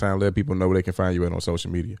last time. Let people know where they can find you at on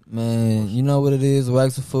social media. Man, you know what it is.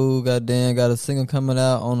 Wax a Fool, goddamn, got a single coming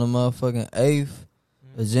out on the motherfucking 8th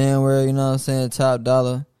of January, you know what I'm saying? Top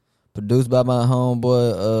Dollar. Produced by my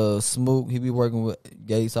homeboy, Smook. He be working with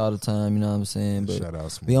Gates all the time, you know what I'm saying? But Shout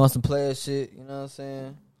out Smook. be on some player shit, you know what I'm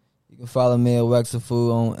saying? You can follow me at Wax a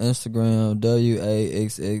Fool on Instagram,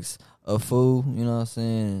 WAXX a Fool, you know what I'm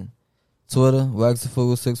saying? Twitter, Wax a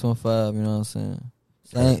Fool 615, you know what I'm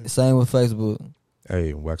saying? Same with Facebook.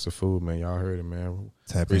 Hey, Wax a Fool, man. Y'all heard it, man.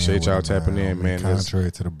 Tap Appreciate in y'all with tapping him, in, man. That's Contrary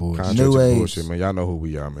to the bullshit. contrary New to age. bullshit, man. Y'all know who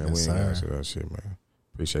we are, man. Yes, we ain't sir. answer that shit, man.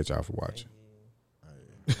 Appreciate y'all for watching.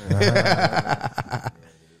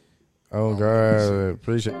 Oh God,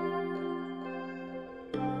 appreciate.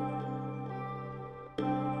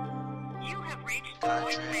 You have reached the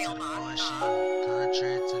voicemail box of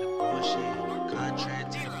Contrary to the bullshit. Contrary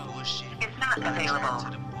to the bullshit. is not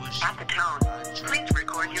available. At the tone, please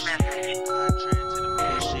record your message. Contrary to the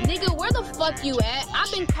bullshit. Nigga, where the fuck you at?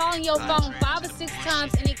 I've been calling your phone 5 or 6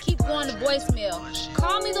 times and it keeps going to voicemail.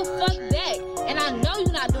 Call me the fuck back. And I know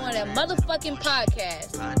you're not doing that motherfucking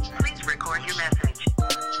podcast. Please record your message.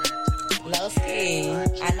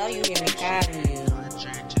 Lowski, I know you hear me calling you.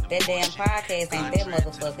 That damn podcast ain't that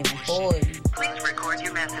motherfucking important. Please record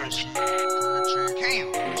your message.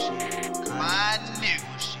 Cam, my nigga.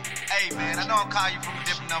 Hey man, I know I'm calling you from a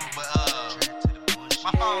different number, but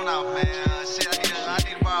my phone off, man. Shit, I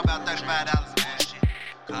need to borrow about $35, man.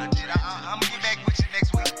 I'm gonna get back with you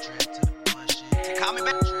next week. Call me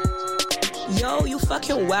back. Yo, you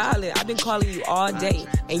fucking wildin'. I've been calling you all day,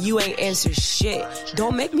 and you ain't answered shit.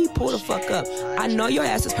 Don't make me pull the fuck up. I know your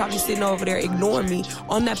ass is probably sitting over there ignoring me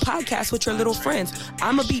on that podcast with your little friends.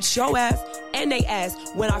 I'ma beat your ass and they ass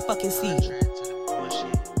when I fucking see you.